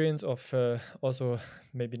experience of also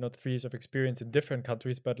maybe not 3 years of experience in different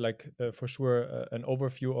countries, but like for sure an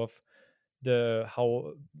overview of the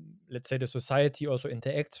how, let's say, the society also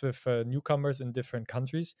interacts with newcomers in different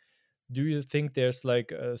countries. Do you think there's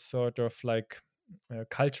like a sort of like a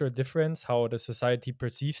cultural difference how the society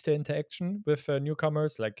perceives the interaction with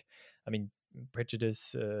newcomers? Like, I mean,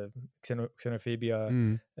 prejudice, xenophobia,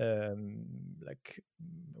 Mm, like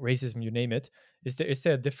racism, you name it. Is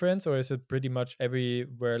there a difference, or is it pretty much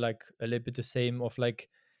everywhere like a little bit the same? Of like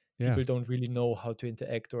yeah. people don't really know how to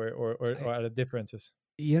interact, or I, are there differences?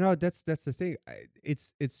 that's the thing.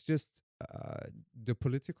 It's just the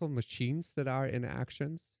political machines that are in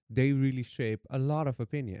actions. They really shape a lot of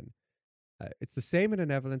opinion. It's the same in the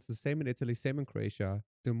Netherlands, the same in Italy, same in Croatia.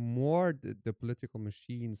 The more the political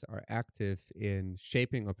machines are active in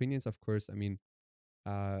shaping opinions, of course. I mean,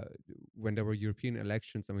 uh, when there were European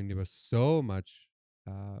elections, I mean, there was so much.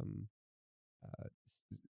 Um,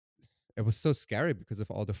 it was so scary because of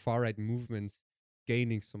all the far right movements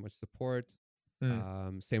gaining so much support.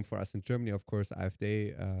 Mm, Same for us in Germany, of course.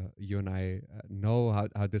 AfD, you and I know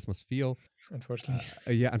how this must feel. unfortunately.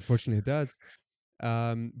 Yeah, unfortunately, it does.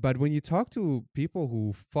 But when you talk to people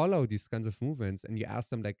who follow these kinds of movements, and you ask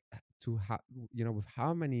them, like, to how, with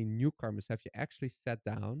how many newcomers have you actually sat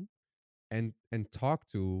down and talked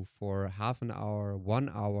to for half an hour, 1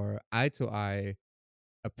 hour, eye to eye,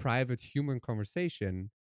 a private human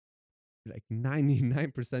conversation, like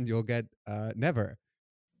 99% you'll get never.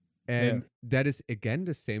 Yeah. And that is again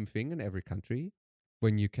the same thing in every country.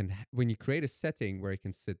 When you when you create a setting where you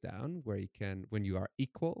can sit down, where you can, when you are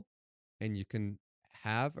equal, and you can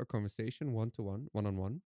have a conversation one to one, one on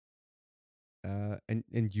one,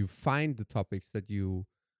 and you find the topics that you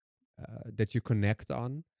connect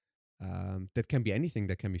on. That can be anything.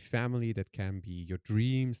 That can be family. That can be your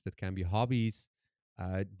dreams. That can be hobbies.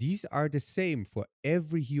 These are the same for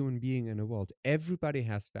every human being in the world. Everybody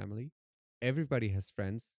has family. Everybody has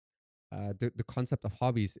friends. The concept of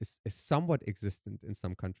hobbies is somewhat existent in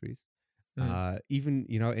some countries. Even,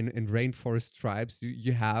 in rainforest tribes,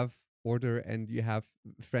 you have order and you have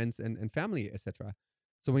friends and family, etc.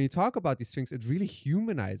 So when you talk about these things, it really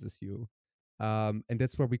humanizes you, and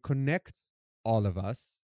that's where we connect, all of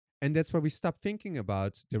us, and that's where we stop thinking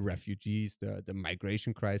about the refugees, the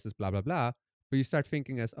migration crisis, blah blah blah. But you start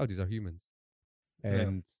thinking as, oh, these are humans, Yeah.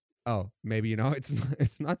 and oh, maybe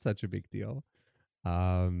it's not such a big deal.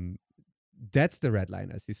 Um, that's the red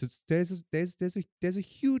line I see. So there's a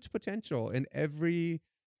huge potential in every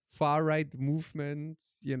far right movement,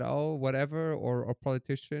 whatever, or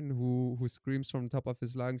politician who screams from the top of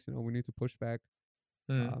his lungs, we need to push back.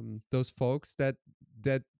 Mm. Those folks that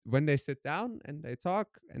when they sit down and they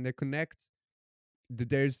talk and they connect,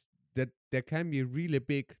 there can be a really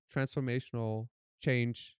big transformational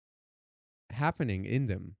change happening in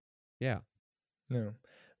them. Yeah. No.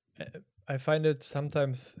 I find it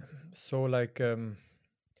sometimes so like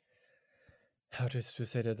how to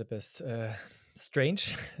say that the best,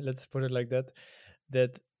 strange, let's put it like that,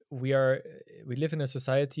 that we live in a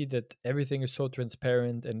society that everything is so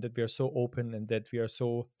transparent and that we are so open and that we are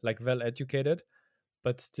so like well educated,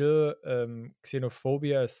 but still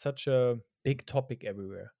xenophobia is such a big topic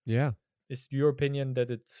everywhere. Yeah. Is your opinion that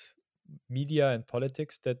it's media and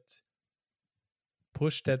politics that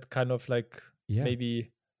push that kind of like Yeah.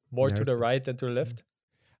 maybe more to the Narrative. right than to the Yeah. left?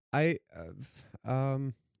 I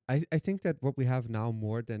I think that what we have now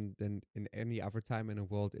more than in any other time in the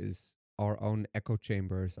world is our own echo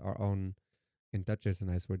chambers, our own, in Dutch is a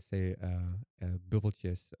nice word to say,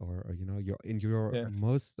 bubbeltjes, or you're in your, Yeah.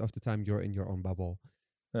 most of the time you're in your own bubble.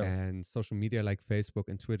 Yeah. And social media like Facebook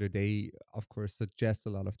and Twitter, they of course suggest a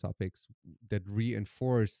lot of topics that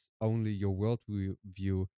reinforce only your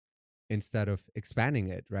worldview instead of expanding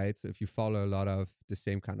it, right? So if you follow a lot of the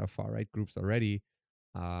same kind of far right groups already,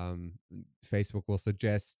 um, Facebook will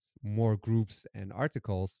suggest more groups and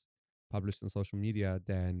articles published on social media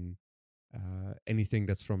than anything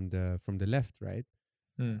that's from the left, right?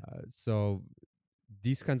 Mm. So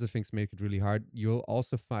these kinds of things make it really hard. You'll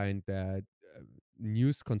also find that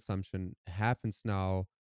news consumption happens now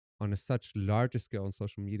on a such larger scale on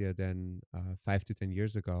social media than 5 to 10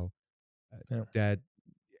 years ago, Yeah. that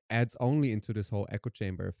adds only into this whole echo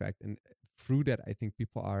chamber effect. And through that, I think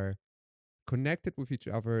people are connected with each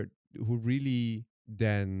other who really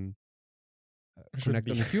then Shouldn't connect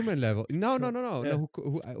be. on a human level. No, no, Sure. no, no, Yeah. no.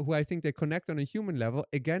 Who I think they connect on a human level,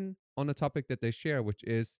 again, on a topic that they share, which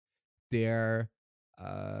is their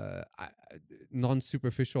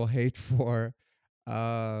non-superficial hate for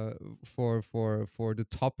the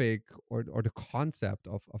topic or the concept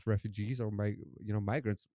of refugees or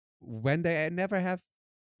migrants, when they never have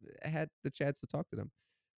had the chance to talk to them.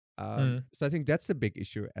 Mm. So I think that's a big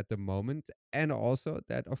issue at the moment, and also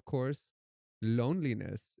that, of course,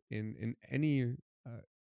 loneliness in any uh,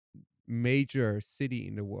 major city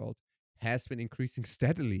in the world has been increasing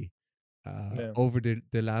steadily Yeah. over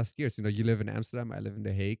the last years. You live in Amsterdam, I live in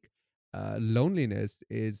The Hague. Loneliness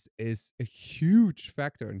is a huge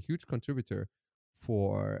factor and huge contributor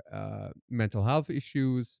for mental health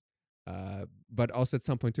issues, but also at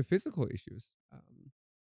some point to physical issues.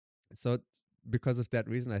 So because of that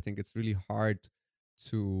reason, I think it's really hard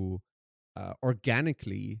to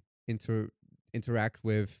organically interact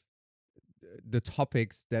with the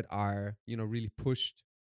topics that are really pushed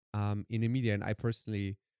in the media. And I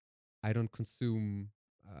personally, I don't consume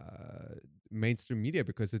mainstream media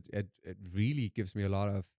because it really gives me a lot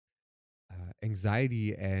of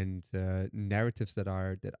anxiety and narratives that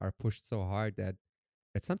are pushed so hard that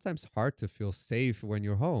it's sometimes hard to feel safe when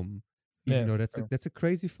you're home, even Yeah. though that's a, Sure. that's a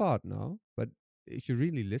crazy thought, no? But if you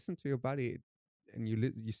really listen to your body and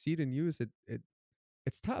you see the news,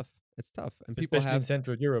 it's tough. It's tough, and people Especially in have.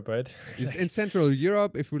 Central Europe, right? It's in Like, Central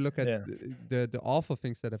Europe. If we look at yeah. the awful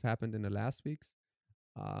things that have happened in the last weeks,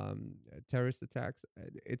 terrorist attacks,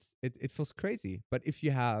 it feels crazy. But if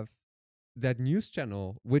you have that news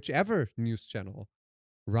channel, whichever news channel,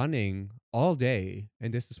 running all day,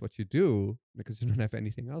 and this is what you do because you don't have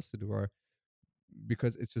anything else to do, or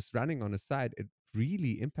because it's just running on the side, it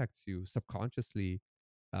really impacts you subconsciously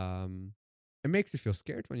um, it makes you feel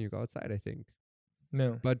scared when you go outside, I think.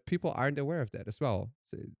 No. But people aren't aware of that as well.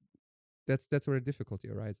 So that's where the difficulty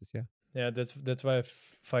arises. Yeah. Yeah, that's why I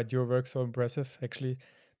find your work so impressive, actually,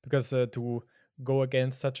 because to go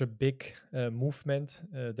against such a big movement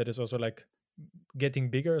that is also like getting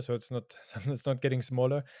bigger, so it's not it's not getting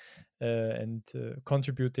smaller, and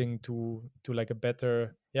contributing to like a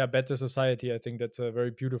better society. I think that's a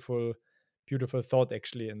very beautiful thought,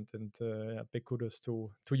 actually, and yeah, big kudos to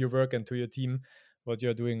your work and to your team, what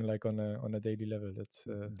you're doing like on a daily level.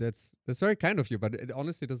 That's That's very kind of you, but it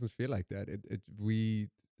honestly doesn't feel like that. It we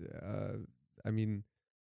uh, I mean,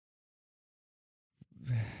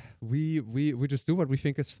 we just do what we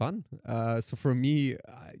think is fun. So for me,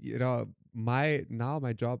 my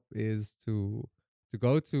job is to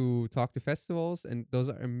go to talk to festivals, and those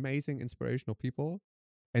are amazing, inspirational people,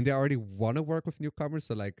 and they already want to work with newcomers.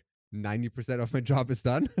 So like 90% of my job is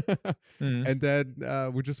done, Mm, and then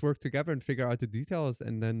we just work together and figure out the details,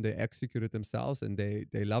 and then they execute it themselves, and they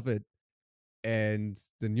love it, and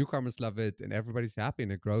the newcomers love it, and everybody's happy,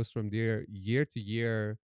 and it grows from there year to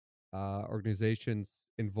year. Organizations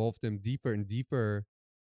involve them deeper and deeper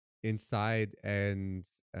inside, and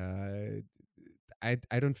uh,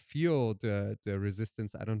 I don't feel the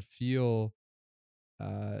resistance. I don't feel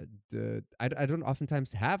I don't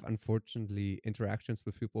oftentimes have, unfortunately, interactions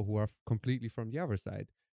with people who are completely from the other side.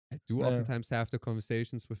 I do yeah, oftentimes have the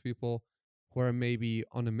conversations with people who are maybe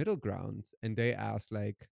on the middle ground, and they ask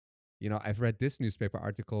like, I've read this newspaper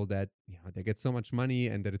article that they get so much money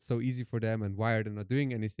and that it's so easy for them, and why are they not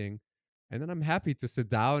doing anything? And then I'm happy to sit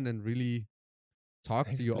down and really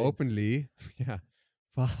talk to you explain. openly, yeah,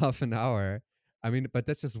 for half an hour. I mean, but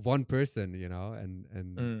that's just one person, and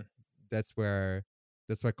Mm, that's where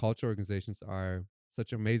that's why culture organizations are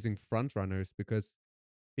such amazing front runners, because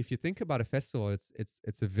if you think about a festival,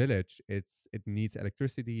 it's a village. It needs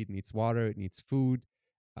electricity, it needs water, it needs food.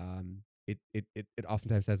 It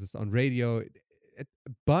oftentimes has its own radio. A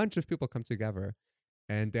bunch of people come together,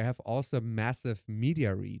 and they have also massive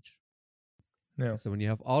media reach. yeah. So when you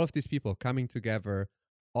have all of these people coming together,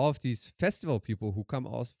 all of these festival people who come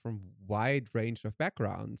also from wide range of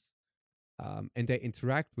backgrounds, and they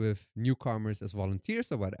interact with newcomers as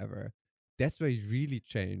volunteers or whatever, that's where you really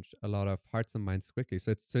change a lot of hearts and minds quickly.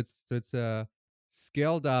 So it's a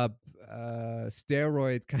scaled up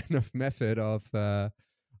steroid kind of method of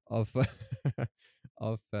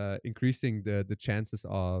increasing the chances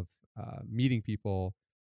of meeting people,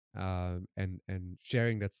 and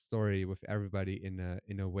sharing that story with everybody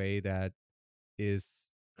in a way that is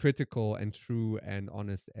critical and true and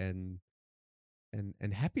honest and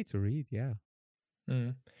happy to read. Yeah.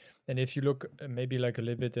 Mm. And if you look maybe like a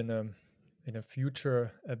little bit in a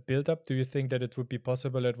future build up, do you think that it would be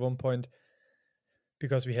possible at one point,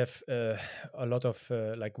 because we have a lot of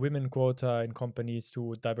like women quota in companies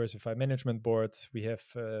to diversify management boards, we have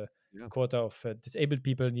Yeah. quota of disabled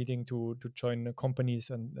people needing to join companies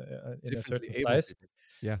and in a Differently certain able size. people.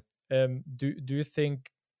 Yeah. Do you think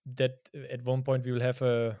that at one point we will have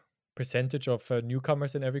a percentage of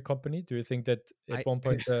newcomers in every company? Do you think that at I one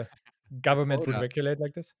point the a government would quota. regulate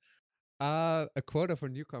like this? A quota for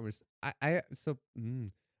newcomers. I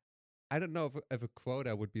don't know if a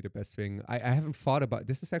quota would be the best thing. I haven't thought about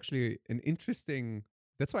this. Is actually an interesting.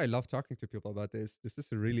 That's why I love talking to people about this. This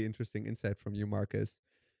is a really interesting insight from you, Marcus,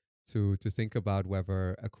 to think about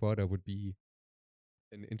whether a quota would be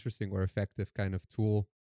an interesting or effective kind of tool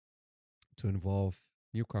to involve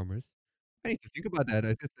newcomers. I need to think about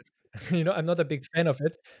that. I'm not a big fan of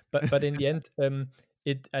it, but in the end,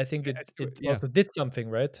 it I think I it see it yeah, also did something,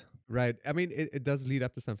 right? right. I mean, it does lead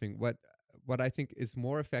up to something. What I think is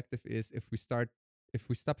more effective is if we stop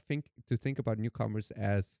to think about newcomers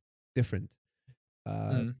as different, uh,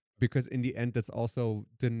 Mm, because in the end, that's also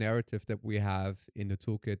the narrative that we have in the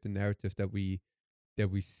toolkit, the narrative that we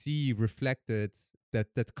see reflected,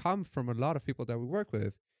 that come from a lot of people that we work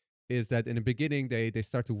with, is that in the beginning they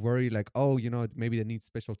start to worry like, oh, maybe they need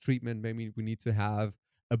special treatment, maybe we need to have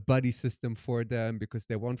a buddy system for them because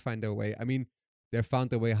they won't find their way. I mean, they found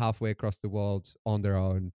their way halfway across the world on their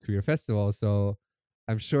own to your festival, so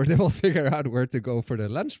I'm sure they will figure out where to go for their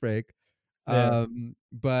lunch break. yeah,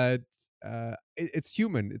 But it's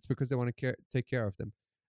human. It's because they want to take care of them.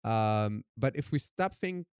 But if we stop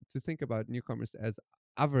to think about newcomers as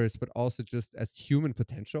others, but also just as human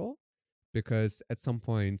potential, because at some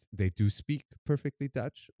point they do speak perfectly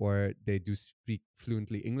Dutch, or they do speak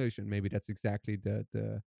fluently English, and maybe that's exactly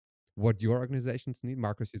the what your organizations need.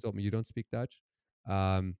 Marcus, you told me you don't speak Dutch,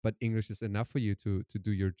 but English is enough for you to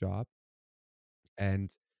do your job,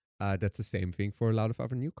 and that's the same thing for a lot of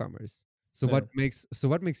other newcomers. So yeah.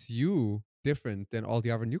 what makes you different than all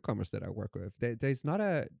the other newcomers that I work with. There's not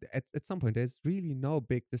at some point there's really no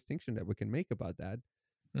big distinction that we can make about that.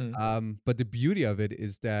 Mm. But the beauty of it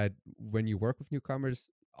is that when you work with newcomers,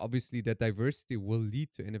 obviously that diversity will lead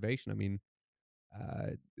to innovation. I mean,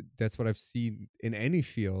 uh, that's what I've seen in any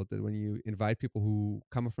field, that when you invite people who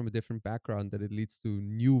come from a different background, that it leads to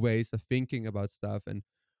new ways of thinking about stuff and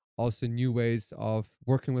also new ways of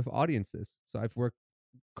working with audiences. So I've worked,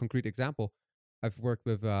 concrete example, I've worked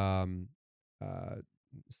with uh,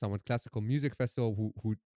 somewhat classical music festival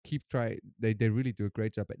who keep try they really do a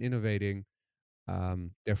great job at innovating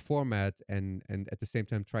their format and at the same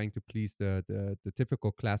time trying to please the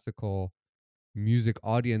typical classical music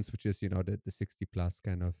audience, which is the 60 plus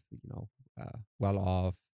kind of well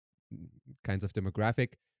off kinds of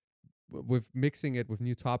demographic, with mixing it with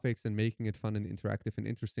new topics and making it fun and interactive and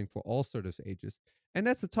interesting for all sort of ages. And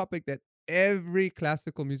that's a topic that every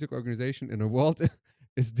classical music organization in the world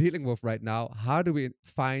is dealing with right now. How do we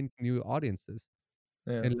find new audiences?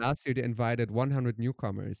 Yeah. And last year they invited 100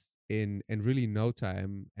 newcomers in really no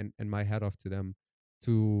time, and my hat off to them,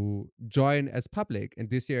 to join as public. And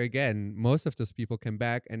this year again, most of those people came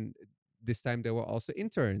back, and this time they were also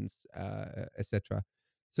interns, etc.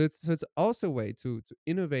 So it's also a way to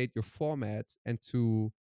innovate your format and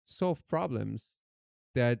to solve problems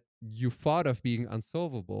that you thought of being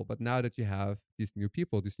unsolvable, but now that you have these new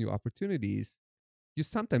people, these new opportunities, you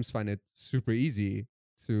sometimes find it super easy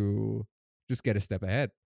to just get a step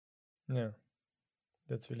ahead. Yeah.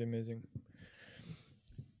 That's really amazing.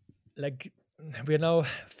 Like we're now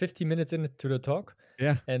 50 minutes into the talk,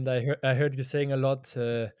 Yeah. and I heard you saying a lot.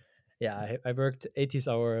 Yeah, I worked 80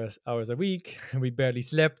 hours a week. We barely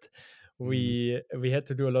slept. Mm. We had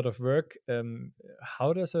to do a lot of work.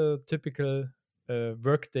 How does a typical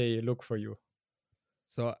work day look for you?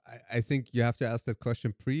 So I think you have to ask that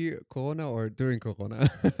question pre-Corona or during Corona,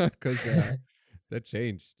 because that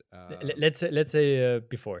changed. Let's say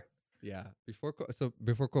before. Yeah,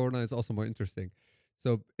 before Corona is also more interesting.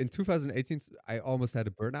 So in 2018, I almost had a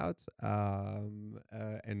burnout,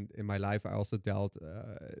 and in my life I also dealt,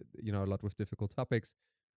 a lot with difficult topics.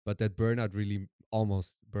 But that burnout really,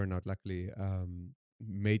 almost burnout, luckily,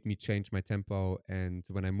 made me change my tempo. And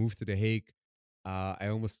when I moved to The Hague, I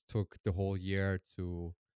almost took the whole year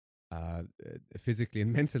to physically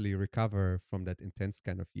and mentally recover from that intense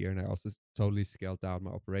kind of year. And I also totally scaled down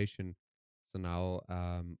my operation. So now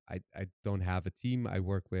I don't have a team. I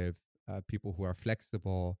work with people who are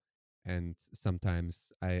flexible, and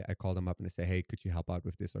sometimes I call them up and I say, "Hey, could you help out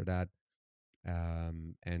with this or that?"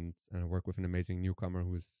 And I work with an amazing newcomer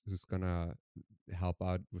who's gonna help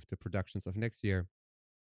out with the productions of next year.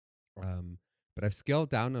 But I've scaled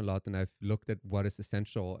down a lot, and I've looked at what is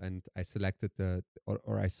essential, and I selected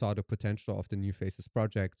or I saw the potential of the New Faces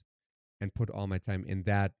project and put all my time in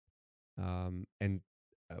that. And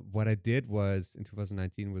what I did was in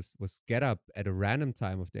 2019 was get up at a random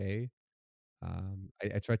time of day.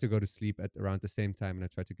 I tried to go to sleep at around the same time, and I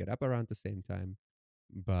tried to get up around the same time,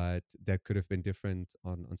 but that could have been different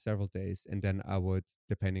on several days. And then I would,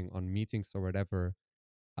 depending on meetings or whatever,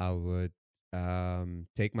 I would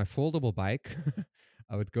take my foldable bike.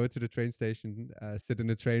 I would go to the train station, sit in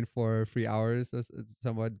the train for 3 hours, or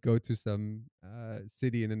somewhat, go to some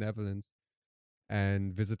city in the Netherlands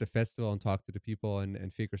and visit the festival and talk to the people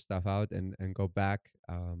and figure stuff out and go back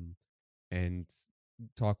and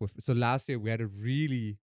talk with. So last year we had a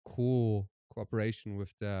really cool cooperation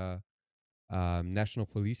with the National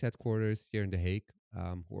Police Headquarters here in The Hague,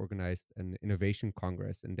 who organized an innovation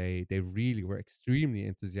congress, and they really were extremely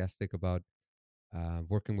enthusiastic about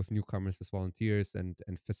working with newcomers as volunteers and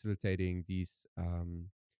facilitating these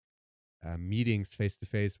meetings face to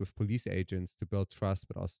face with police agents to build trust,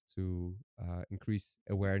 but also to increase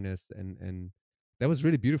awareness. And that was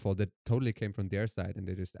really beautiful. That totally came from their side, and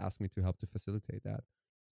they just asked me to help to facilitate that.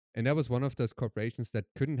 And that was one of those corporations that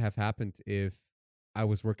couldn't have happened if I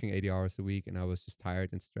was working 80 hours a week and I was just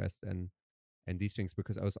tired and stressed and these things,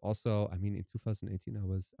 because I was also, I mean, in 2018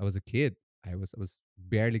 I was a kid. I was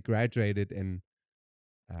barely graduated, and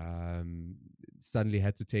um, suddenly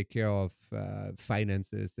had to take care of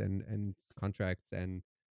finances and contracts and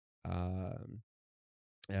um,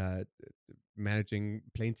 uh, managing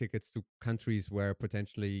plane tickets to countries where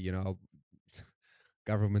potentially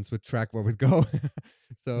governments would track where we'd go.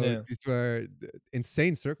 So Yeah. these were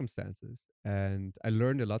insane circumstances, and I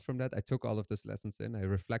learned a lot from that. I took all of those lessons in. I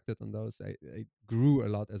reflected on those. I grew a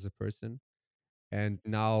lot as a person, and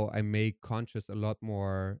now I make conscious a lot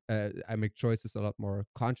more. I make choices a lot more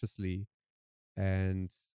consciously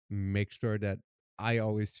and make sure that I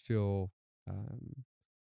always feel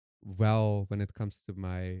well when it comes to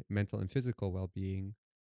my mental and physical well-being,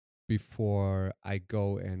 before I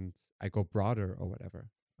go broader or whatever.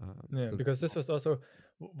 Yeah, So because this was also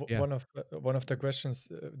yeah, one of the questions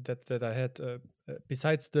that I had.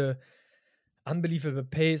 Besides the unbelievable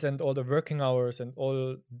pace and all the working hours and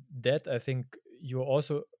all that, I think you're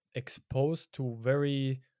also exposed to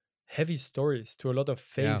very heavy stories, to a lot of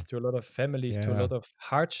yeah, faith, to a lot of families, to a yeah. lot of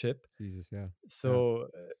hardship. Jesus, yeah, yeah. So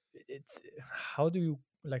it's how do you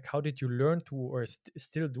like how did you learn to or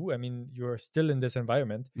still do? I mean, you're still in this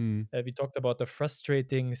environment. Mm, We talked about the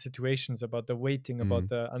frustrating situations, about the waiting, about mm,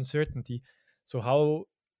 the uncertainty. So how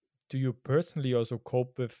do you personally also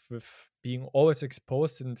cope with being always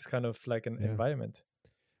exposed in this kind of like an yeah. environment?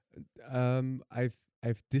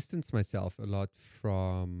 I've distanced myself a lot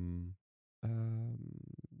from um,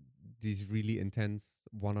 these really intense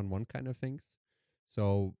one-on-one kind of things.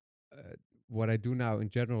 So what I do now in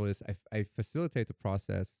general is I facilitate the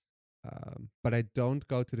process, but I don't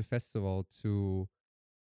go to the festival to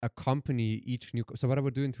accompany each new. So what I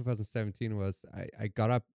would do in 2017 was I got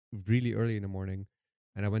up really early in the morning,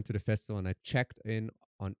 and I went to the festival and I checked in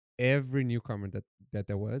on every newcomer that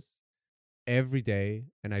there was every day,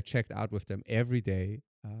 and I checked out with them every day.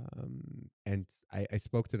 And I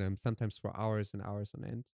spoke to them sometimes for hours and hours on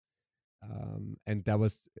end. And that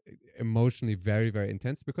was emotionally very, very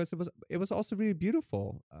intense because it was also really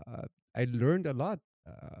beautiful. I learned a lot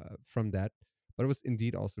from that, but it was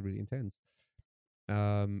indeed also really intense.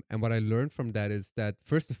 And what I learned from that is that,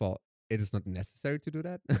 first of all, it is not necessary to do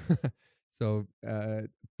that. So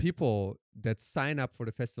people that sign up for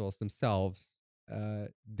the festivals themselves,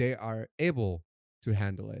 they are able to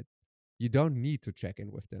handle it. You don't need to check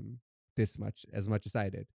in with them as much as I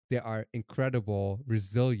did. They are incredible,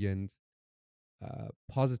 resilient,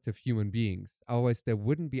 positive human beings. Otherwise, they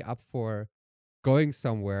wouldn't be up for going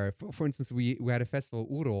somewhere. For instance, we had a festival,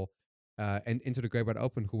 Oerol, and Into the Great Wide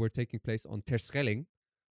Open, who were taking place on Terschelling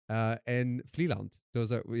and Vlieland.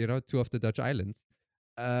 Those are, two of the Dutch islands.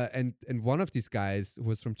 And one of these guys who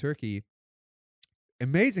was from Turkey,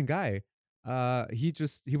 amazing guy.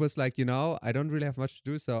 He was like, I don't really have much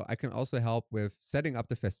to do, so I can also help with setting up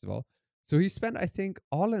the festival. So he spent, I think,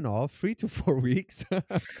 all in all, 3 to 4 weeks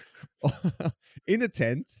in a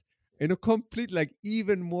tent in a complete, like,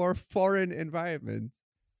 even more foreign environment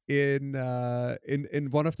in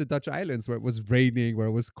one of the Dutch islands where it was raining, where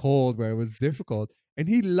it was cold, where it was difficult, and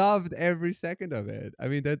he loved every second of it. I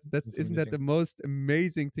mean, that's It's isn't that amazing, the most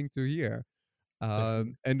amazing thing to hear?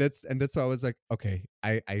 definitely. And that's why I was like, okay,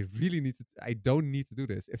 I really need to. I don't need to do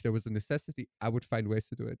this. If there was a necessity, I would find ways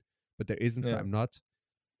to do it, but there isn't, so Yeah. I'm not.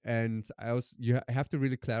 And you have to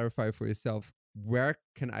really clarify for yourself, where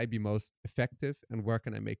can I be most effective and where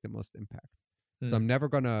can I make the most impact. So Mm. I'm never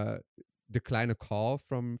gonna decline a call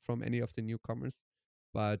from any of the newcomers,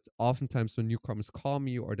 but oftentimes when newcomers call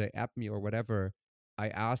me or they app me or whatever, I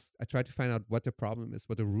try to find out what the problem is,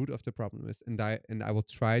 what the root of the problem is, and I will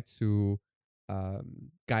try to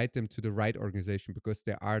guide them to the right organization, because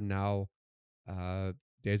there are now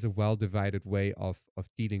there's a well divided way of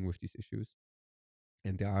dealing with these issues,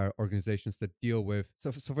 and there are organizations that deal with.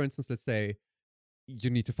 So for instance, let's say you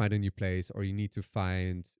need to find a new place, or you need to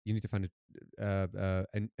find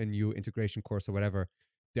a new integration course or whatever.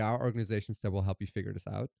 There are organizations that will help you figure this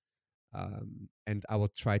out, and I will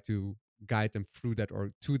try to guide them through that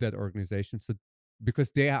or to that organization, so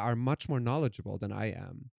because they are much more knowledgeable than I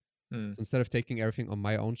am. Mm. So instead of taking everything on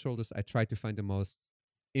my own shoulders, I try to find the most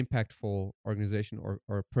impactful organization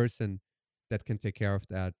or person that can take care of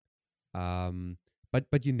that. Um,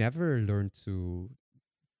 but you never learn to.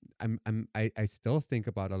 I still think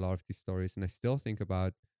about a lot of these stories, and I still think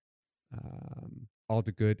about all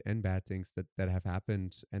the good and bad things that have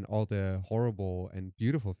happened, and all the horrible and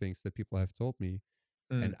beautiful things that people have told me.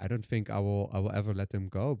 And Mm. I don't think I will ever let them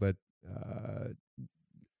go. But uh,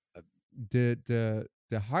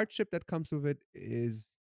 the hardship that comes with it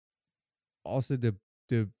is also the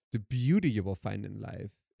beauty you will find in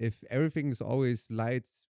life. If everything is always light,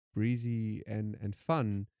 breezy, and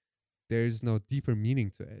fun, there is no deeper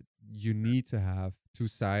meaning to it. You need to have two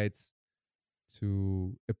sides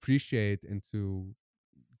to appreciate and to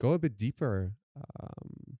go a bit deeper.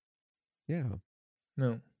 Yeah.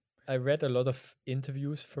 No. I read a lot of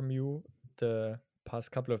interviews from you the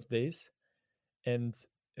past couple of days, and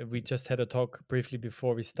we just had a talk briefly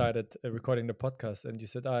before we started recording the podcast, and you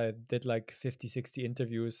said, I did like 50, 60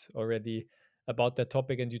 interviews already about that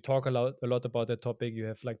topic, and you talk a lot about that topic. You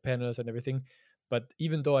have like panels and everything. But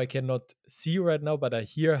even though I cannot see you right now, but I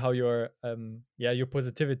hear how your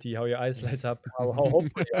positivity, how your eyes light up, how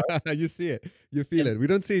hopeful you are. You see it, you feel And it. We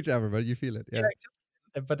don't see each other, but you feel it. yeah, Yeah.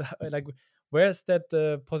 exactly. But like, where's that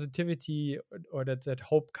positivity or that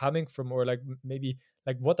hope coming from, or like maybe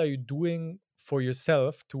like what are you doing for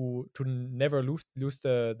yourself to never lose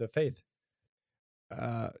the faith?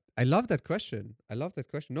 I love that question. I love that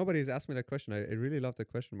question. Nobody has asked me that question. I really love that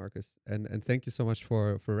question, Marcus. And thank you so much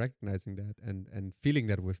for recognizing that and feeling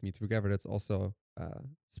that with me together. That's also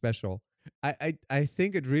special. I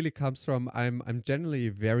think it really comes from I'm generally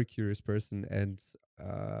a very curious person, and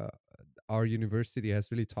our university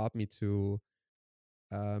has really taught me to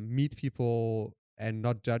meet people and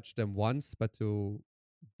not judge them once, but to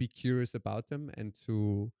be curious about them and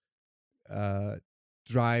to uh,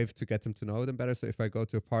 drive to get them to know them better. So if I go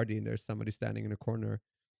to a party and there's somebody standing in a corner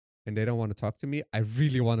and they don't want to talk to me, I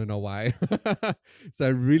really want to know why. So I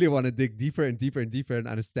really want to dig deeper and deeper and deeper and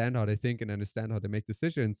understand how they think and understand how they make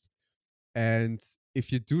decisions. And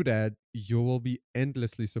if you do that, you will be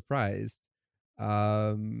endlessly surprised.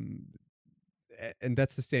 Um, and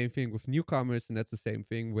that's the same thing with newcomers, and that's the same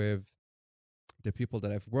thing with the people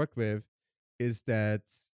that I've worked with, is that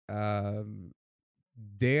um,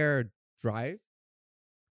 their drive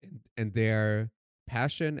and their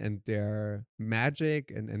passion and their magic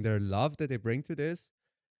and their love that they bring to this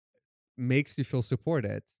makes you feel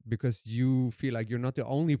supported, because you feel like you're not the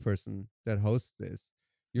only person that hosts this.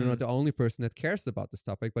 You're not Mm. the only person that cares about this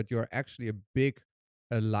topic, but you're actually a big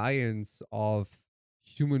alliance of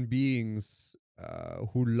human beings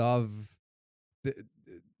who love the,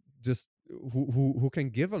 just who can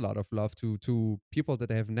give a lot of love to people that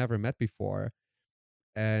they have never met before,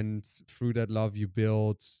 and through that love you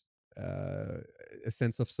build uh, a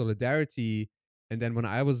sense of solidarity. And then when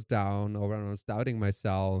I was down or when I was doubting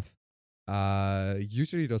myself,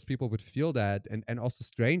 usually those people would feel that, and also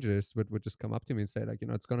strangers would just come up to me and say, like,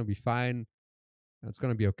 it's going to be fine, it's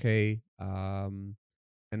going to be okay. And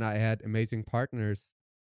I had amazing partners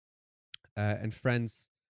and friends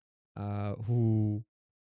who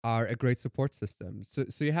are a great support system. So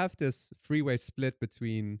you have this freeway split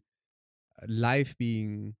between life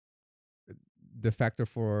being the factor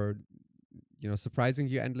for surprising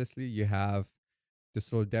you endlessly. You have the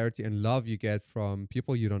solidarity and love you get from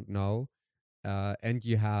people you don't know, and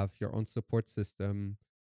you have your own support system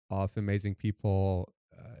of amazing people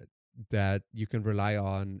that you can rely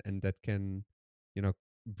on and that can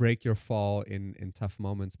break your fall in tough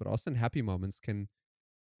moments, but also in happy moments can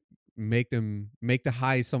make the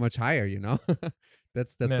high so much higher.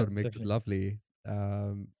 That's Yeah, what makes it definitely. lovely.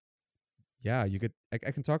 um yeah, you get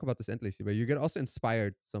I can talk about this endlessly, but you get also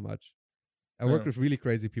inspired so much. I work Yeah, with really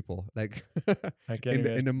crazy people, like I can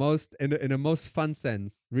in the imagine. most in the most fun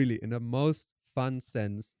sense. Really, in the most fun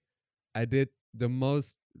sense, I did the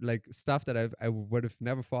most like stuff that I would have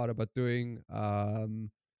never thought about doing.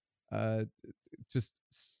 Just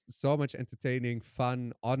so much entertaining,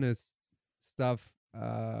 fun, honest stuff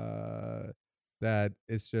that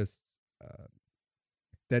is just uh,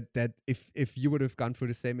 that if you would have gone through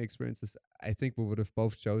the same experiences, I think we would have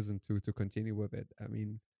both chosen to continue with it. I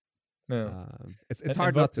mean, Yeah. it's And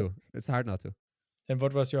hard not to. It's hard not to.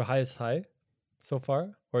 what was your highest high so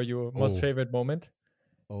far, or your most Oh, favorite moment?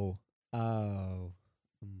 oh, oh.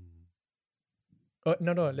 Mm. Oh,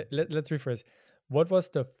 no, let's rephrase. What was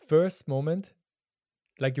the first moment,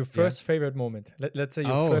 like your Yeah. first favorite moment? Let's say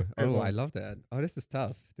your Oh, first favorite oh, I moment. love that. Oh, this is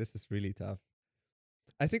tough. This is really tough.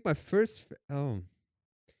 I think my first.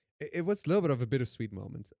 It was a little bit of a bittersweet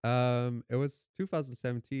moment. It was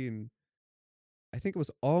 2017. I think it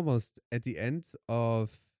was almost at the end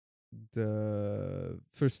of the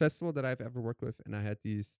first festival that I've ever worked with, and I had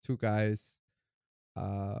these two guys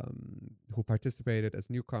who participated as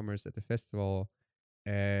newcomers at the festival,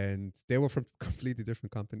 and they were from completely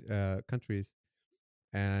different countries,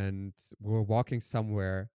 and we were walking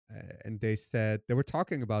somewhere, and they said they were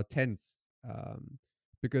talking about tents,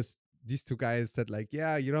 because these two guys said, like,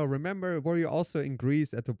 yeah, remember, were you also in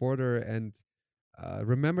Greece at the border, and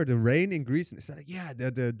remember the rain in Greece? And they said, like, yeah,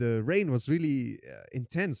 the rain was really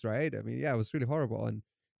intense, right? I mean, yeah, it was really horrible. And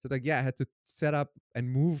so, like, yeah, I had to set up and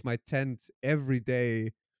move my tent every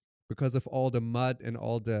day because of all the mud and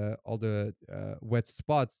all the wet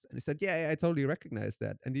spots. And he said, yeah, I totally recognize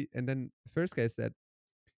that. And then the first guy said,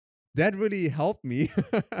 that really helped me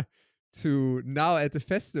to now at the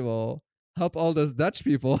festival help all those Dutch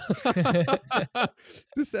people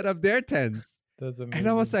to set up their tents. That's And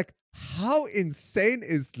I was amazing. like, how insane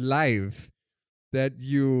is life that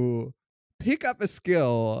you pick up a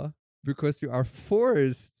skill because you are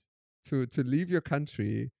forced to leave your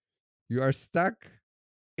country. You are stuck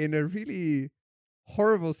in a really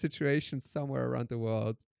horrible situation somewhere around the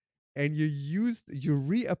world, and you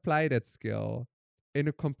reapply that skill in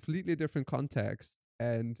a completely different context,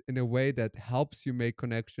 and in a way that helps you make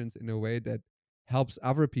connections, in a way that helps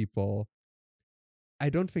other people, I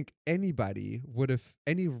don't think any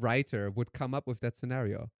writer would come up with that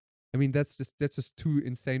scenario. I mean, that's just too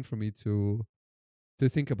insane for me to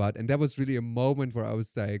think about. And that was really a moment where I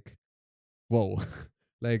was like, whoa,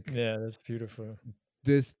 like Yeah, that's beautiful.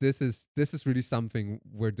 this is really something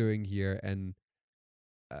we're doing here. And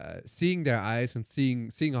seeing their eyes and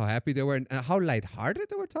seeing how happy they were and how lighthearted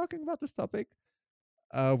they were talking about this topic.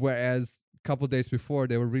 Whereas a couple days before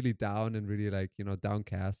they were really down and really like,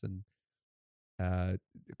 downcast and uh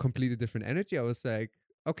completely different energy. I was like,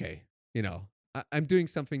 okay, I'm doing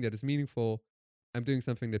something that is meaningful. I'm doing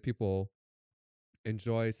something that people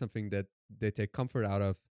enjoy, something that they take comfort out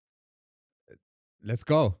of. Let's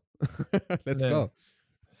go. Let's Yeah, go.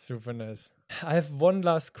 super nice. I have one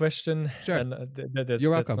last question, Sure. and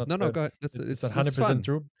You're that's welcome. not No, no, go ahead. it's This not this hundred is percent fun.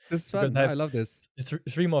 true, This is because fun. I No, I have love this.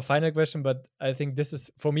 three more final question. But I think this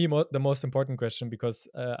is for me the most important question, because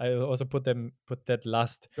I also put that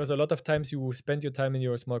last, because a lot of times you spend your time in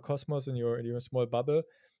your small cosmos, in your small bubble,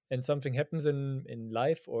 and something happens in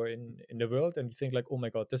life or in the world, and you think like, oh my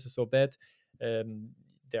god, this is so bad. um,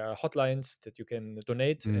 there are hotlines that you can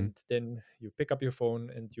donate, Mm. and then you pick up your phone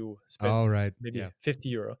and you spend All right. maybe Yeah. 50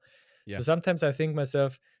 euro. Yeah. So sometimes I think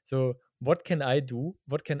myself, so what can I do?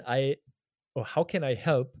 What can I, or how can I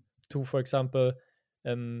help to, for example,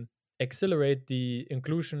 um, accelerate the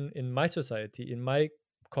inclusion in my society, in my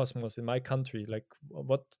cosmos, in my country? Like,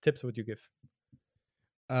 what tips would you give?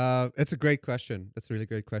 It's a great question. That's a really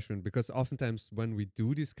great question, because oftentimes when we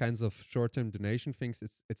do these kinds of short-term donation things,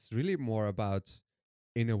 it's really more about,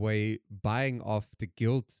 in a way, buying off the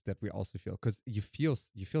guilt that we also feel, because you feel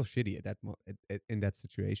shitty at in that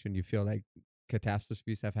situation. You feel like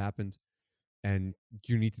catastrophes have happened, and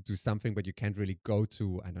you need to do something, but you can't really go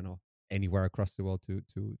to, I don't know, anywhere across the world to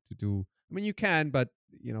do. I mean, you can, but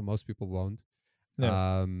most people won't.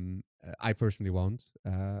 Yeah. I personally won't.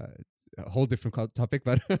 It's a whole different topic,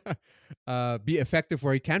 but be effective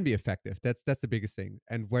where you can be effective. That's the biggest thing.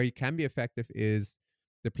 And where you can be effective is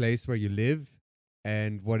the place where you live.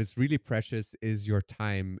 And what is really precious is your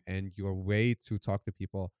time and your way to talk to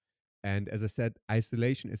people. And as I said,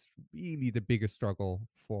 isolation is really the biggest struggle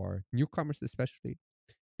for newcomers, especially.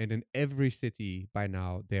 And in every city by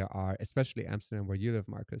now, there are, especially Amsterdam, where you live,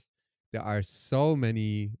 Marcus, there are so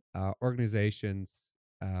many organizations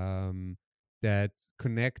um, that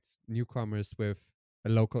connect newcomers with a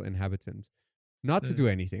local inhabitant. Not to Mm. do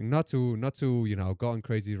anything, not to go on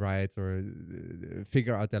crazy rides or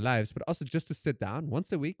figure out their lives, but also just to sit down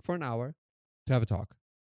once a week for an hour to have a talk.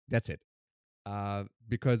 That's it.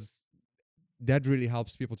 Because that really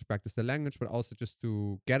helps people to practice the language, but also just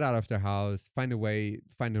to get out of their house, find a way,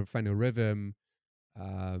 find a rhythm.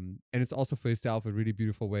 And it's also for yourself a really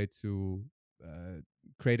beautiful way to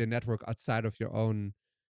create a network outside of your own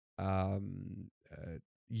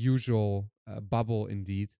usual bubble,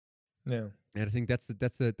 indeed. Yeah. And I think that's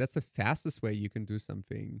the fastest way you can do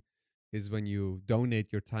something, is when you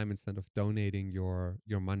donate your time instead of donating your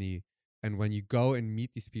money, and when you go and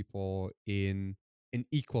meet these people in an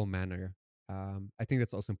equal manner. I think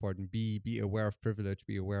that's also important. Be aware of privilege.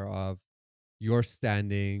 Be aware of your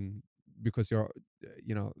standing, because you're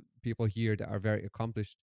people here that are very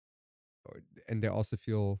accomplished, and they also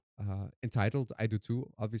feel entitled. I do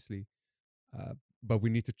too, obviously. uh, but we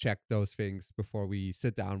need to check those things before we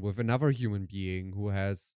sit down with another human being who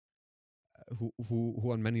has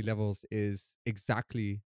who on many levels is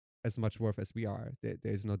exactly as much worth as we are.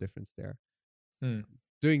 There's no difference there. Mm.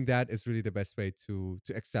 Doing that is really the best way to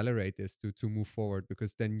accelerate this, to move forward,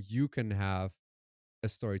 because then you can have a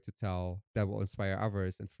story to tell that will inspire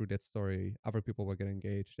others, and through that story other people will get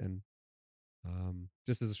engaged. And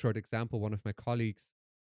just as a short example, one of my colleagues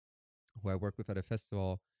who I work with at a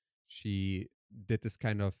festival, she did this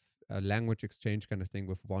kind of language exchange kind of thing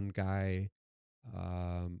with one guy,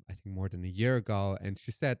 I think more than a year ago. And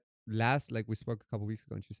she said, like we spoke a couple weeks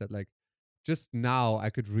ago, and she said, like, just now I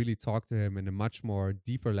could really talk to him in a much more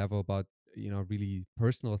deeper level about, really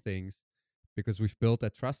personal things, because we've built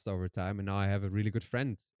that trust over time. And now I have a really good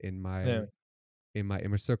friend in Yeah. my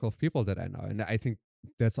inner circle of people that I know. And I think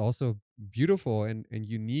that's also beautiful and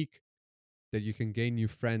unique, that you can gain new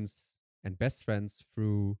friends and best friends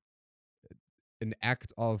through an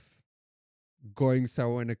act of going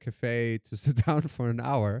somewhere in a cafe to sit down for an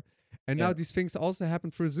hour. And now Yeah. these things also happen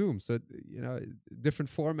through Zoom. So, different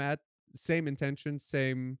format, same intention,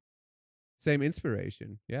 same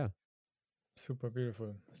inspiration. Yeah. Super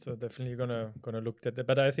beautiful. So definitely gonna look at that.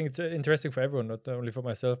 But I think it's interesting for everyone, not only for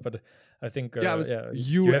myself. But I think Yeah, it was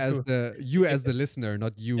you have to. you as the listener,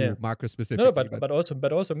 not Yeah. you, Marco, No, specifically. But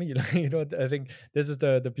but also me. Like, I think this is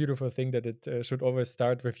the beautiful thing, that it should always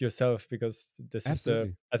start with yourself, because this is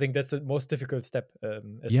absolutely, I think that's the most difficult step,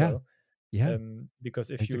 as yeah, well. yeah,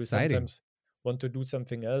 Because if it's you exciting. sometimes want to do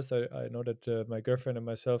something else, I know that my girlfriend and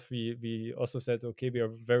myself, we also said, okay, we are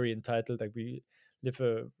very entitled, like we live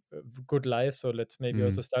a good life, so let's maybe Mm,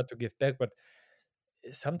 also start to give back. But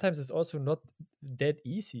sometimes it's also not that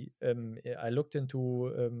easy. I looked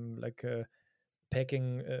into like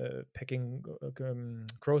packing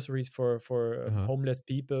groceries for uh-huh. homeless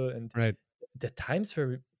people, and Right. the times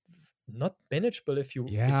were not manageable if you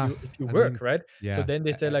if Yeah. you if you I work, mean, right? So yeah. then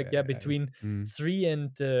they say, like, yeah, between Mm, 3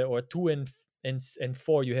 and or 2 and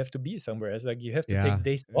 4 you have to be somewhere. It's like you have to yeah. take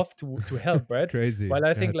days off It's to help, it's right? crazy. While I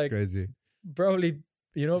Yeah, think, it's like, crazy. probably,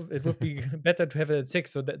 it would be better to have it at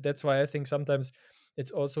 6. So that's why I think sometimes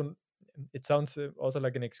it's also, it sounds also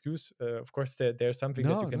like an excuse. Of course there's something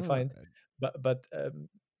that you No, can no. find, but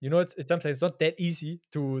it's sometimes not that easy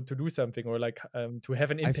to do something, or like to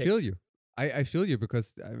have an I feel impact. you. I feel you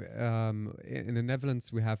because in the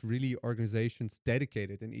Netherlands we have really organizations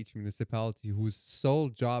dedicated in each municipality whose sole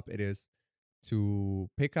job it is to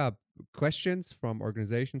pick up questions from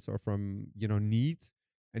organizations or from needs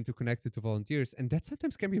and to connect it to volunteers. And that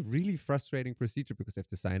sometimes can be a really frustrating procedure because you have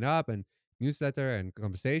to sign up and newsletter and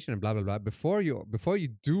conversation and blah blah blah before you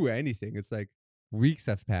do anything. It's like weeks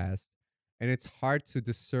have passed and it's hard to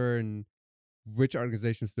discern which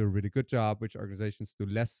organizations do a really good job, which organizations do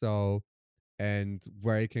less so, and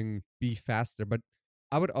where it can be faster. But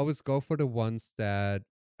I would always go for the ones that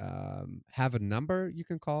have a number you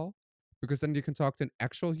can call, because then you can talk to an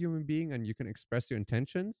actual human being and you can express your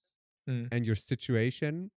intentions Mm. and your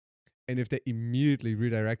situation. And if they immediately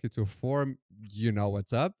redirect you to a form, you know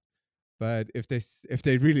what's up. But if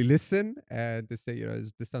they really listen and they say,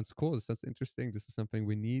 this sounds cool, this sounds interesting, this is something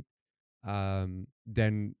we need,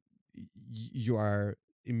 then you are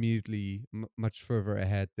immediately much further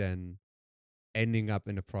ahead than ending up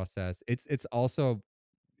in a process. It's also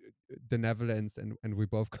the Netherlands, and we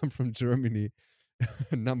both come from Germany,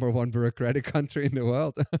 number one bureaucratic country in the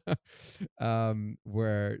world,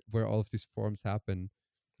 where all of these forms happen.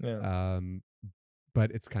 Yeah. Um,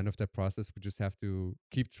 but it's kind of that process. We just have to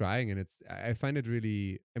keep trying, and I find it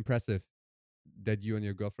really impressive that you and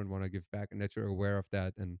your girlfriend want to give back, and that you're aware of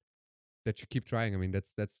that, and that you keep trying. I mean,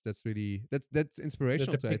 that's really that's To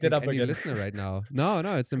inspirational to, I pick that think, up any again. listener right now. No,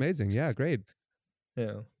 no, it's amazing. Yeah, great.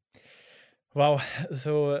 Yeah. Wow.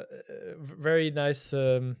 So very nice.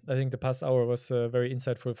 I think the past hour was very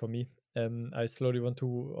insightful for me. I slowly want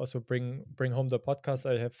to also bring home the podcast.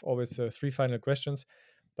 I have always 3 final questions,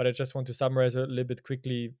 but I just want to summarize a little bit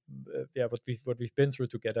quickly. Yeah, what we've been through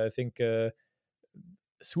together. I think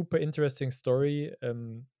super interesting story.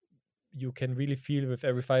 You can really feel with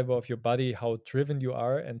every fiber of your body how driven you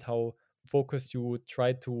are and how focused you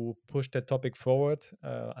try to push that topic forward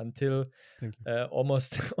until Thank you.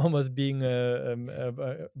 almost almost being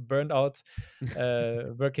burned out,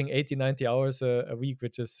 working 80, 90 hours a week,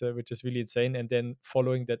 which is really insane, and then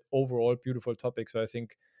following that overall beautiful topic. So I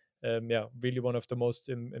think yeah, really one of the most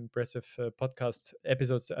impressive podcast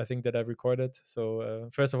episodes I think that I've recorded. So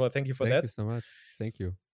first of all, thank you for Thank that. you so much. Thank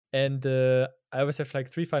you. And I always have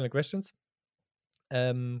like 3 final questions.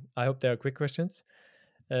 I hope they are quick questions.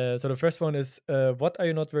 So the first one is, what are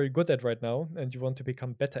you not very good at right now and you want to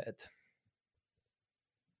become better at?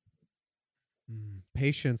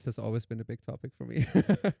 Patience has always been a big topic for me.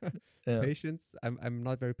 Yeah. Patience. I'm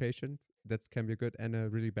not very patient. That can be a good and a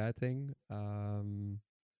really bad thing.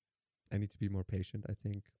 I need to be more patient, I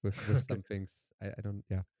think, with Okay. some things. I don't.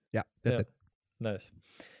 Yeah. Yeah. That's Yeah. it. Nice.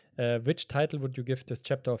 Which title would you give this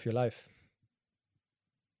chapter of your life?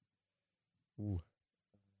 Ooh.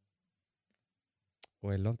 Oh,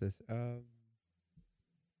 I love this. I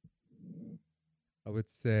would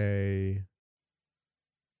say.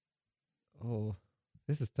 Oh,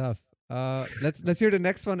 this is tough. Let's hear the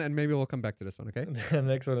next one, and maybe we'll come back to this one. Okay. The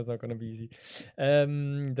next one is not going to be easy.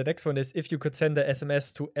 The next one is, if you could send a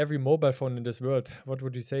SMS to every mobile phone in this world, what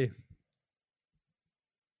would you say?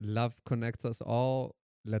 Love connects us all.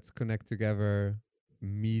 Let's connect together.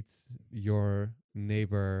 Meet your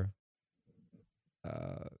neighbor.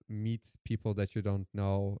 Meet people that you don't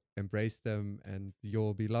know. Embrace them, and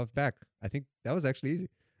you'll be loved back. I think that was actually easy.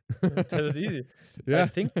 That was easy. I Yeah.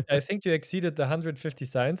 think I think you exceeded the 150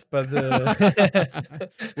 signs, but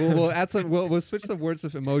we'll add some. We'll switch some words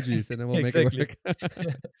with emojis, and then we'll make it exactly.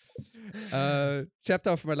 work. Chapter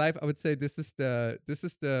of my life. I would say this is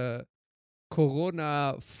the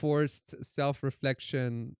Corona forced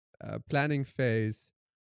self-reflection planning phase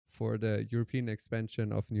for the European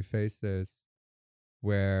expansion of New Faces,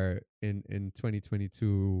 where in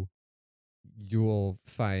 2022 you will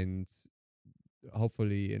find,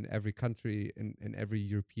 hopefully in every country, in every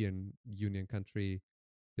European Union country,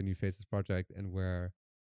 the New Faces project, and where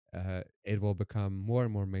it will become more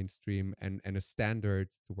and more mainstream and a standard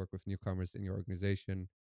to work with newcomers in your organization,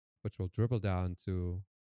 which will dribble down to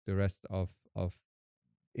the rest of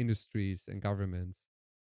industries and governments.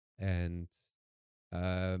 And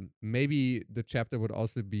maybe the chapter would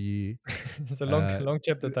also be It's a long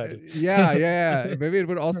chapter title. yeah. Maybe it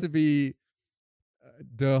would also be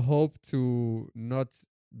the hope to not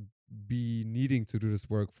be needing to do this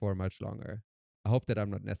work for much longer. I hope that I'm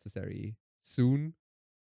not necessary soon,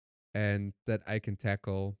 and that I can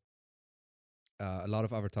tackle a lot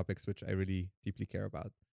of other topics which I really deeply care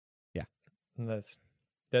about. Nice.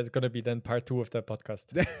 That's gonna be then part 2 of the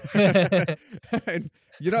podcast. And,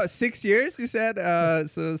 6 years, you said.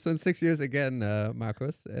 So in 6 years again,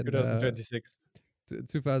 Marcus. And 2026.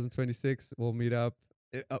 2026, we'll meet up.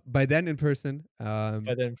 By then in person. By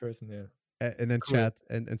then in person, yeah. And then Cool. chat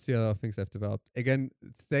and see a lot of things I've developed. Again,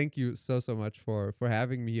 thank you so much for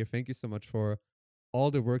having me here. Thank you so much for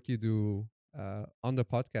all the work you do on the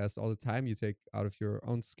podcast, all the time you take out of your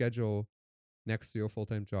own schedule next to your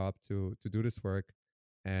full-time job to do this work,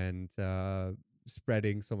 and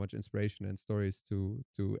spreading so much inspiration and stories to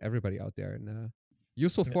everybody out there in a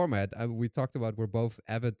useful format. We talked about we're both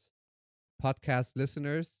avid podcast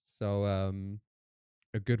listeners, so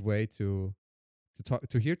a good way to talk,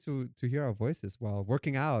 to hear our voices while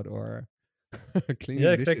working out or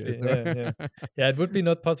cleaning dishes. Yeah, it would be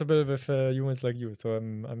not possible with humans like you. So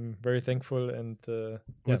I'm very thankful, and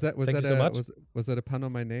was thank you that so much. was that a pun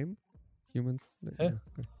on my name? Humans? Yeah.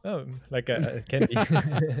 Oh, like it can be.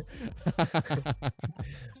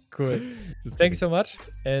 Cool. Thanks so much.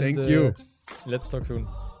 And thank you. Let's talk soon.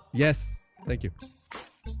 Yes. Thank you.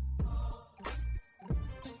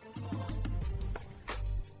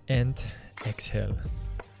 And exhale.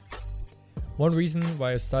 One reason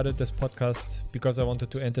why I started this podcast, because I wanted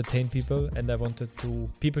to entertain people and I wanted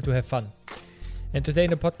people to have fun. And today in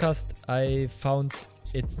the podcast, I found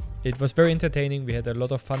it was very entertaining. We had a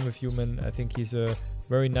lot of fun with Human. I think he's a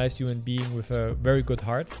very nice human being with a very good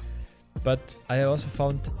heart. But I also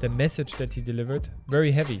found the message that he delivered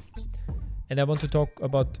very heavy. And I want to talk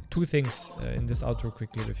about 2 things in this outro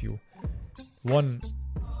quickly with you. One,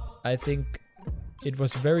 I think it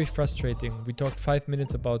was very frustrating. We talked 5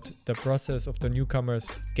 minutes about the process of the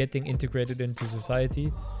newcomers getting integrated into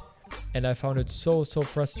society. And I found it so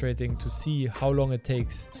frustrating to see how long it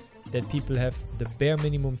takes, that people have the bare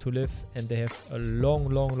minimum to live and they have a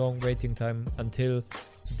long waiting time until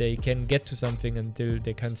they can get to something, until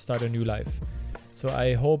they can start a new life. So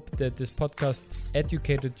I hope that this podcast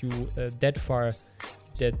educated you that far,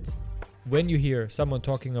 that when you hear someone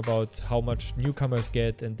talking about how much newcomers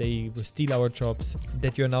get and they will steal our jobs,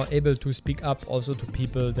 that you're now able to speak up also to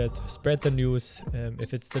people that spread the news,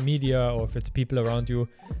 if it's the media or if it's people around you,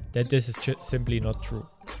 that this is simply not true.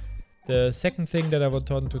 The second thing that I want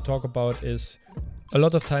to talk about is, a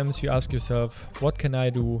lot of times you ask yourself, what can I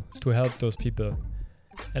do to help those people?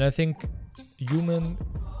 And I think Human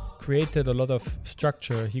created a lot of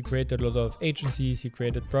structure. He created a lot of agencies, he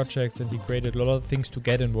created projects, and he created a lot of things to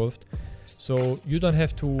get involved. So you don't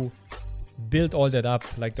have to build all that up,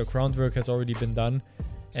 like the groundwork has already been done.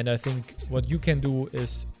 And I think what you can do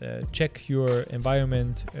is check your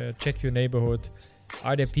environment, check your neighborhood.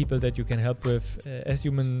 Are there people that you can help with? As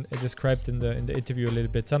Human described in the interview a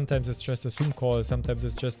little bit, sometimes it's just a Zoom call, sometimes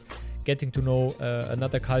it's just getting to know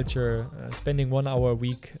another culture, spending 1 hour a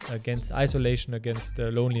week against isolation, against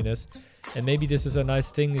loneliness. And maybe this is a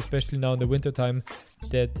nice thing, especially now in the wintertime,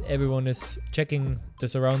 that everyone is checking the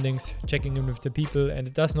surroundings, checking in with the people. And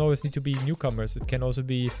it doesn't always need to be newcomers. It can also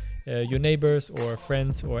be your neighbors or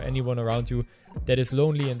friends or anyone around you that is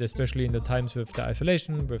lonely. And especially in the times with the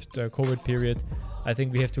isolation, with the COVID period, I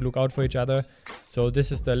think we have to look out for each other. So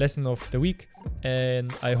this is the lesson of the week.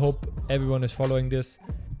 And I hope everyone is following this.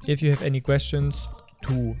 If you have any questions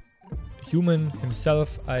to Human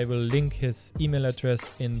himself, I will link his email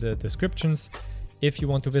address in the descriptions. If you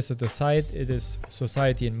want to visit the site, it is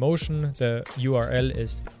Society in Motion. The URL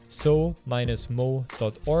is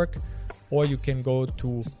so-mo.org, or you can go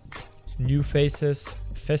to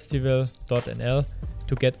newfacesfestival.nl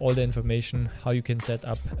to get all the information how you can set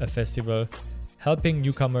up a festival helping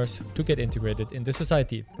newcomers to get integrated in the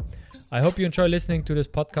society. I hope you enjoy listening to this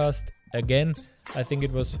podcast. Again, I think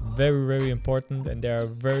it was very important, and there are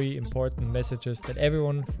very important messages that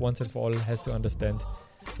everyone once and for all has to understand.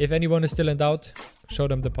 If anyone is still in doubt, show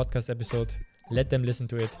them the podcast episode. Let them listen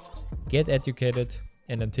to it. Get educated.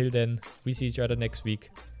 And until then, we see each other next week.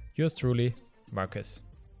 Yours truly, Marcus.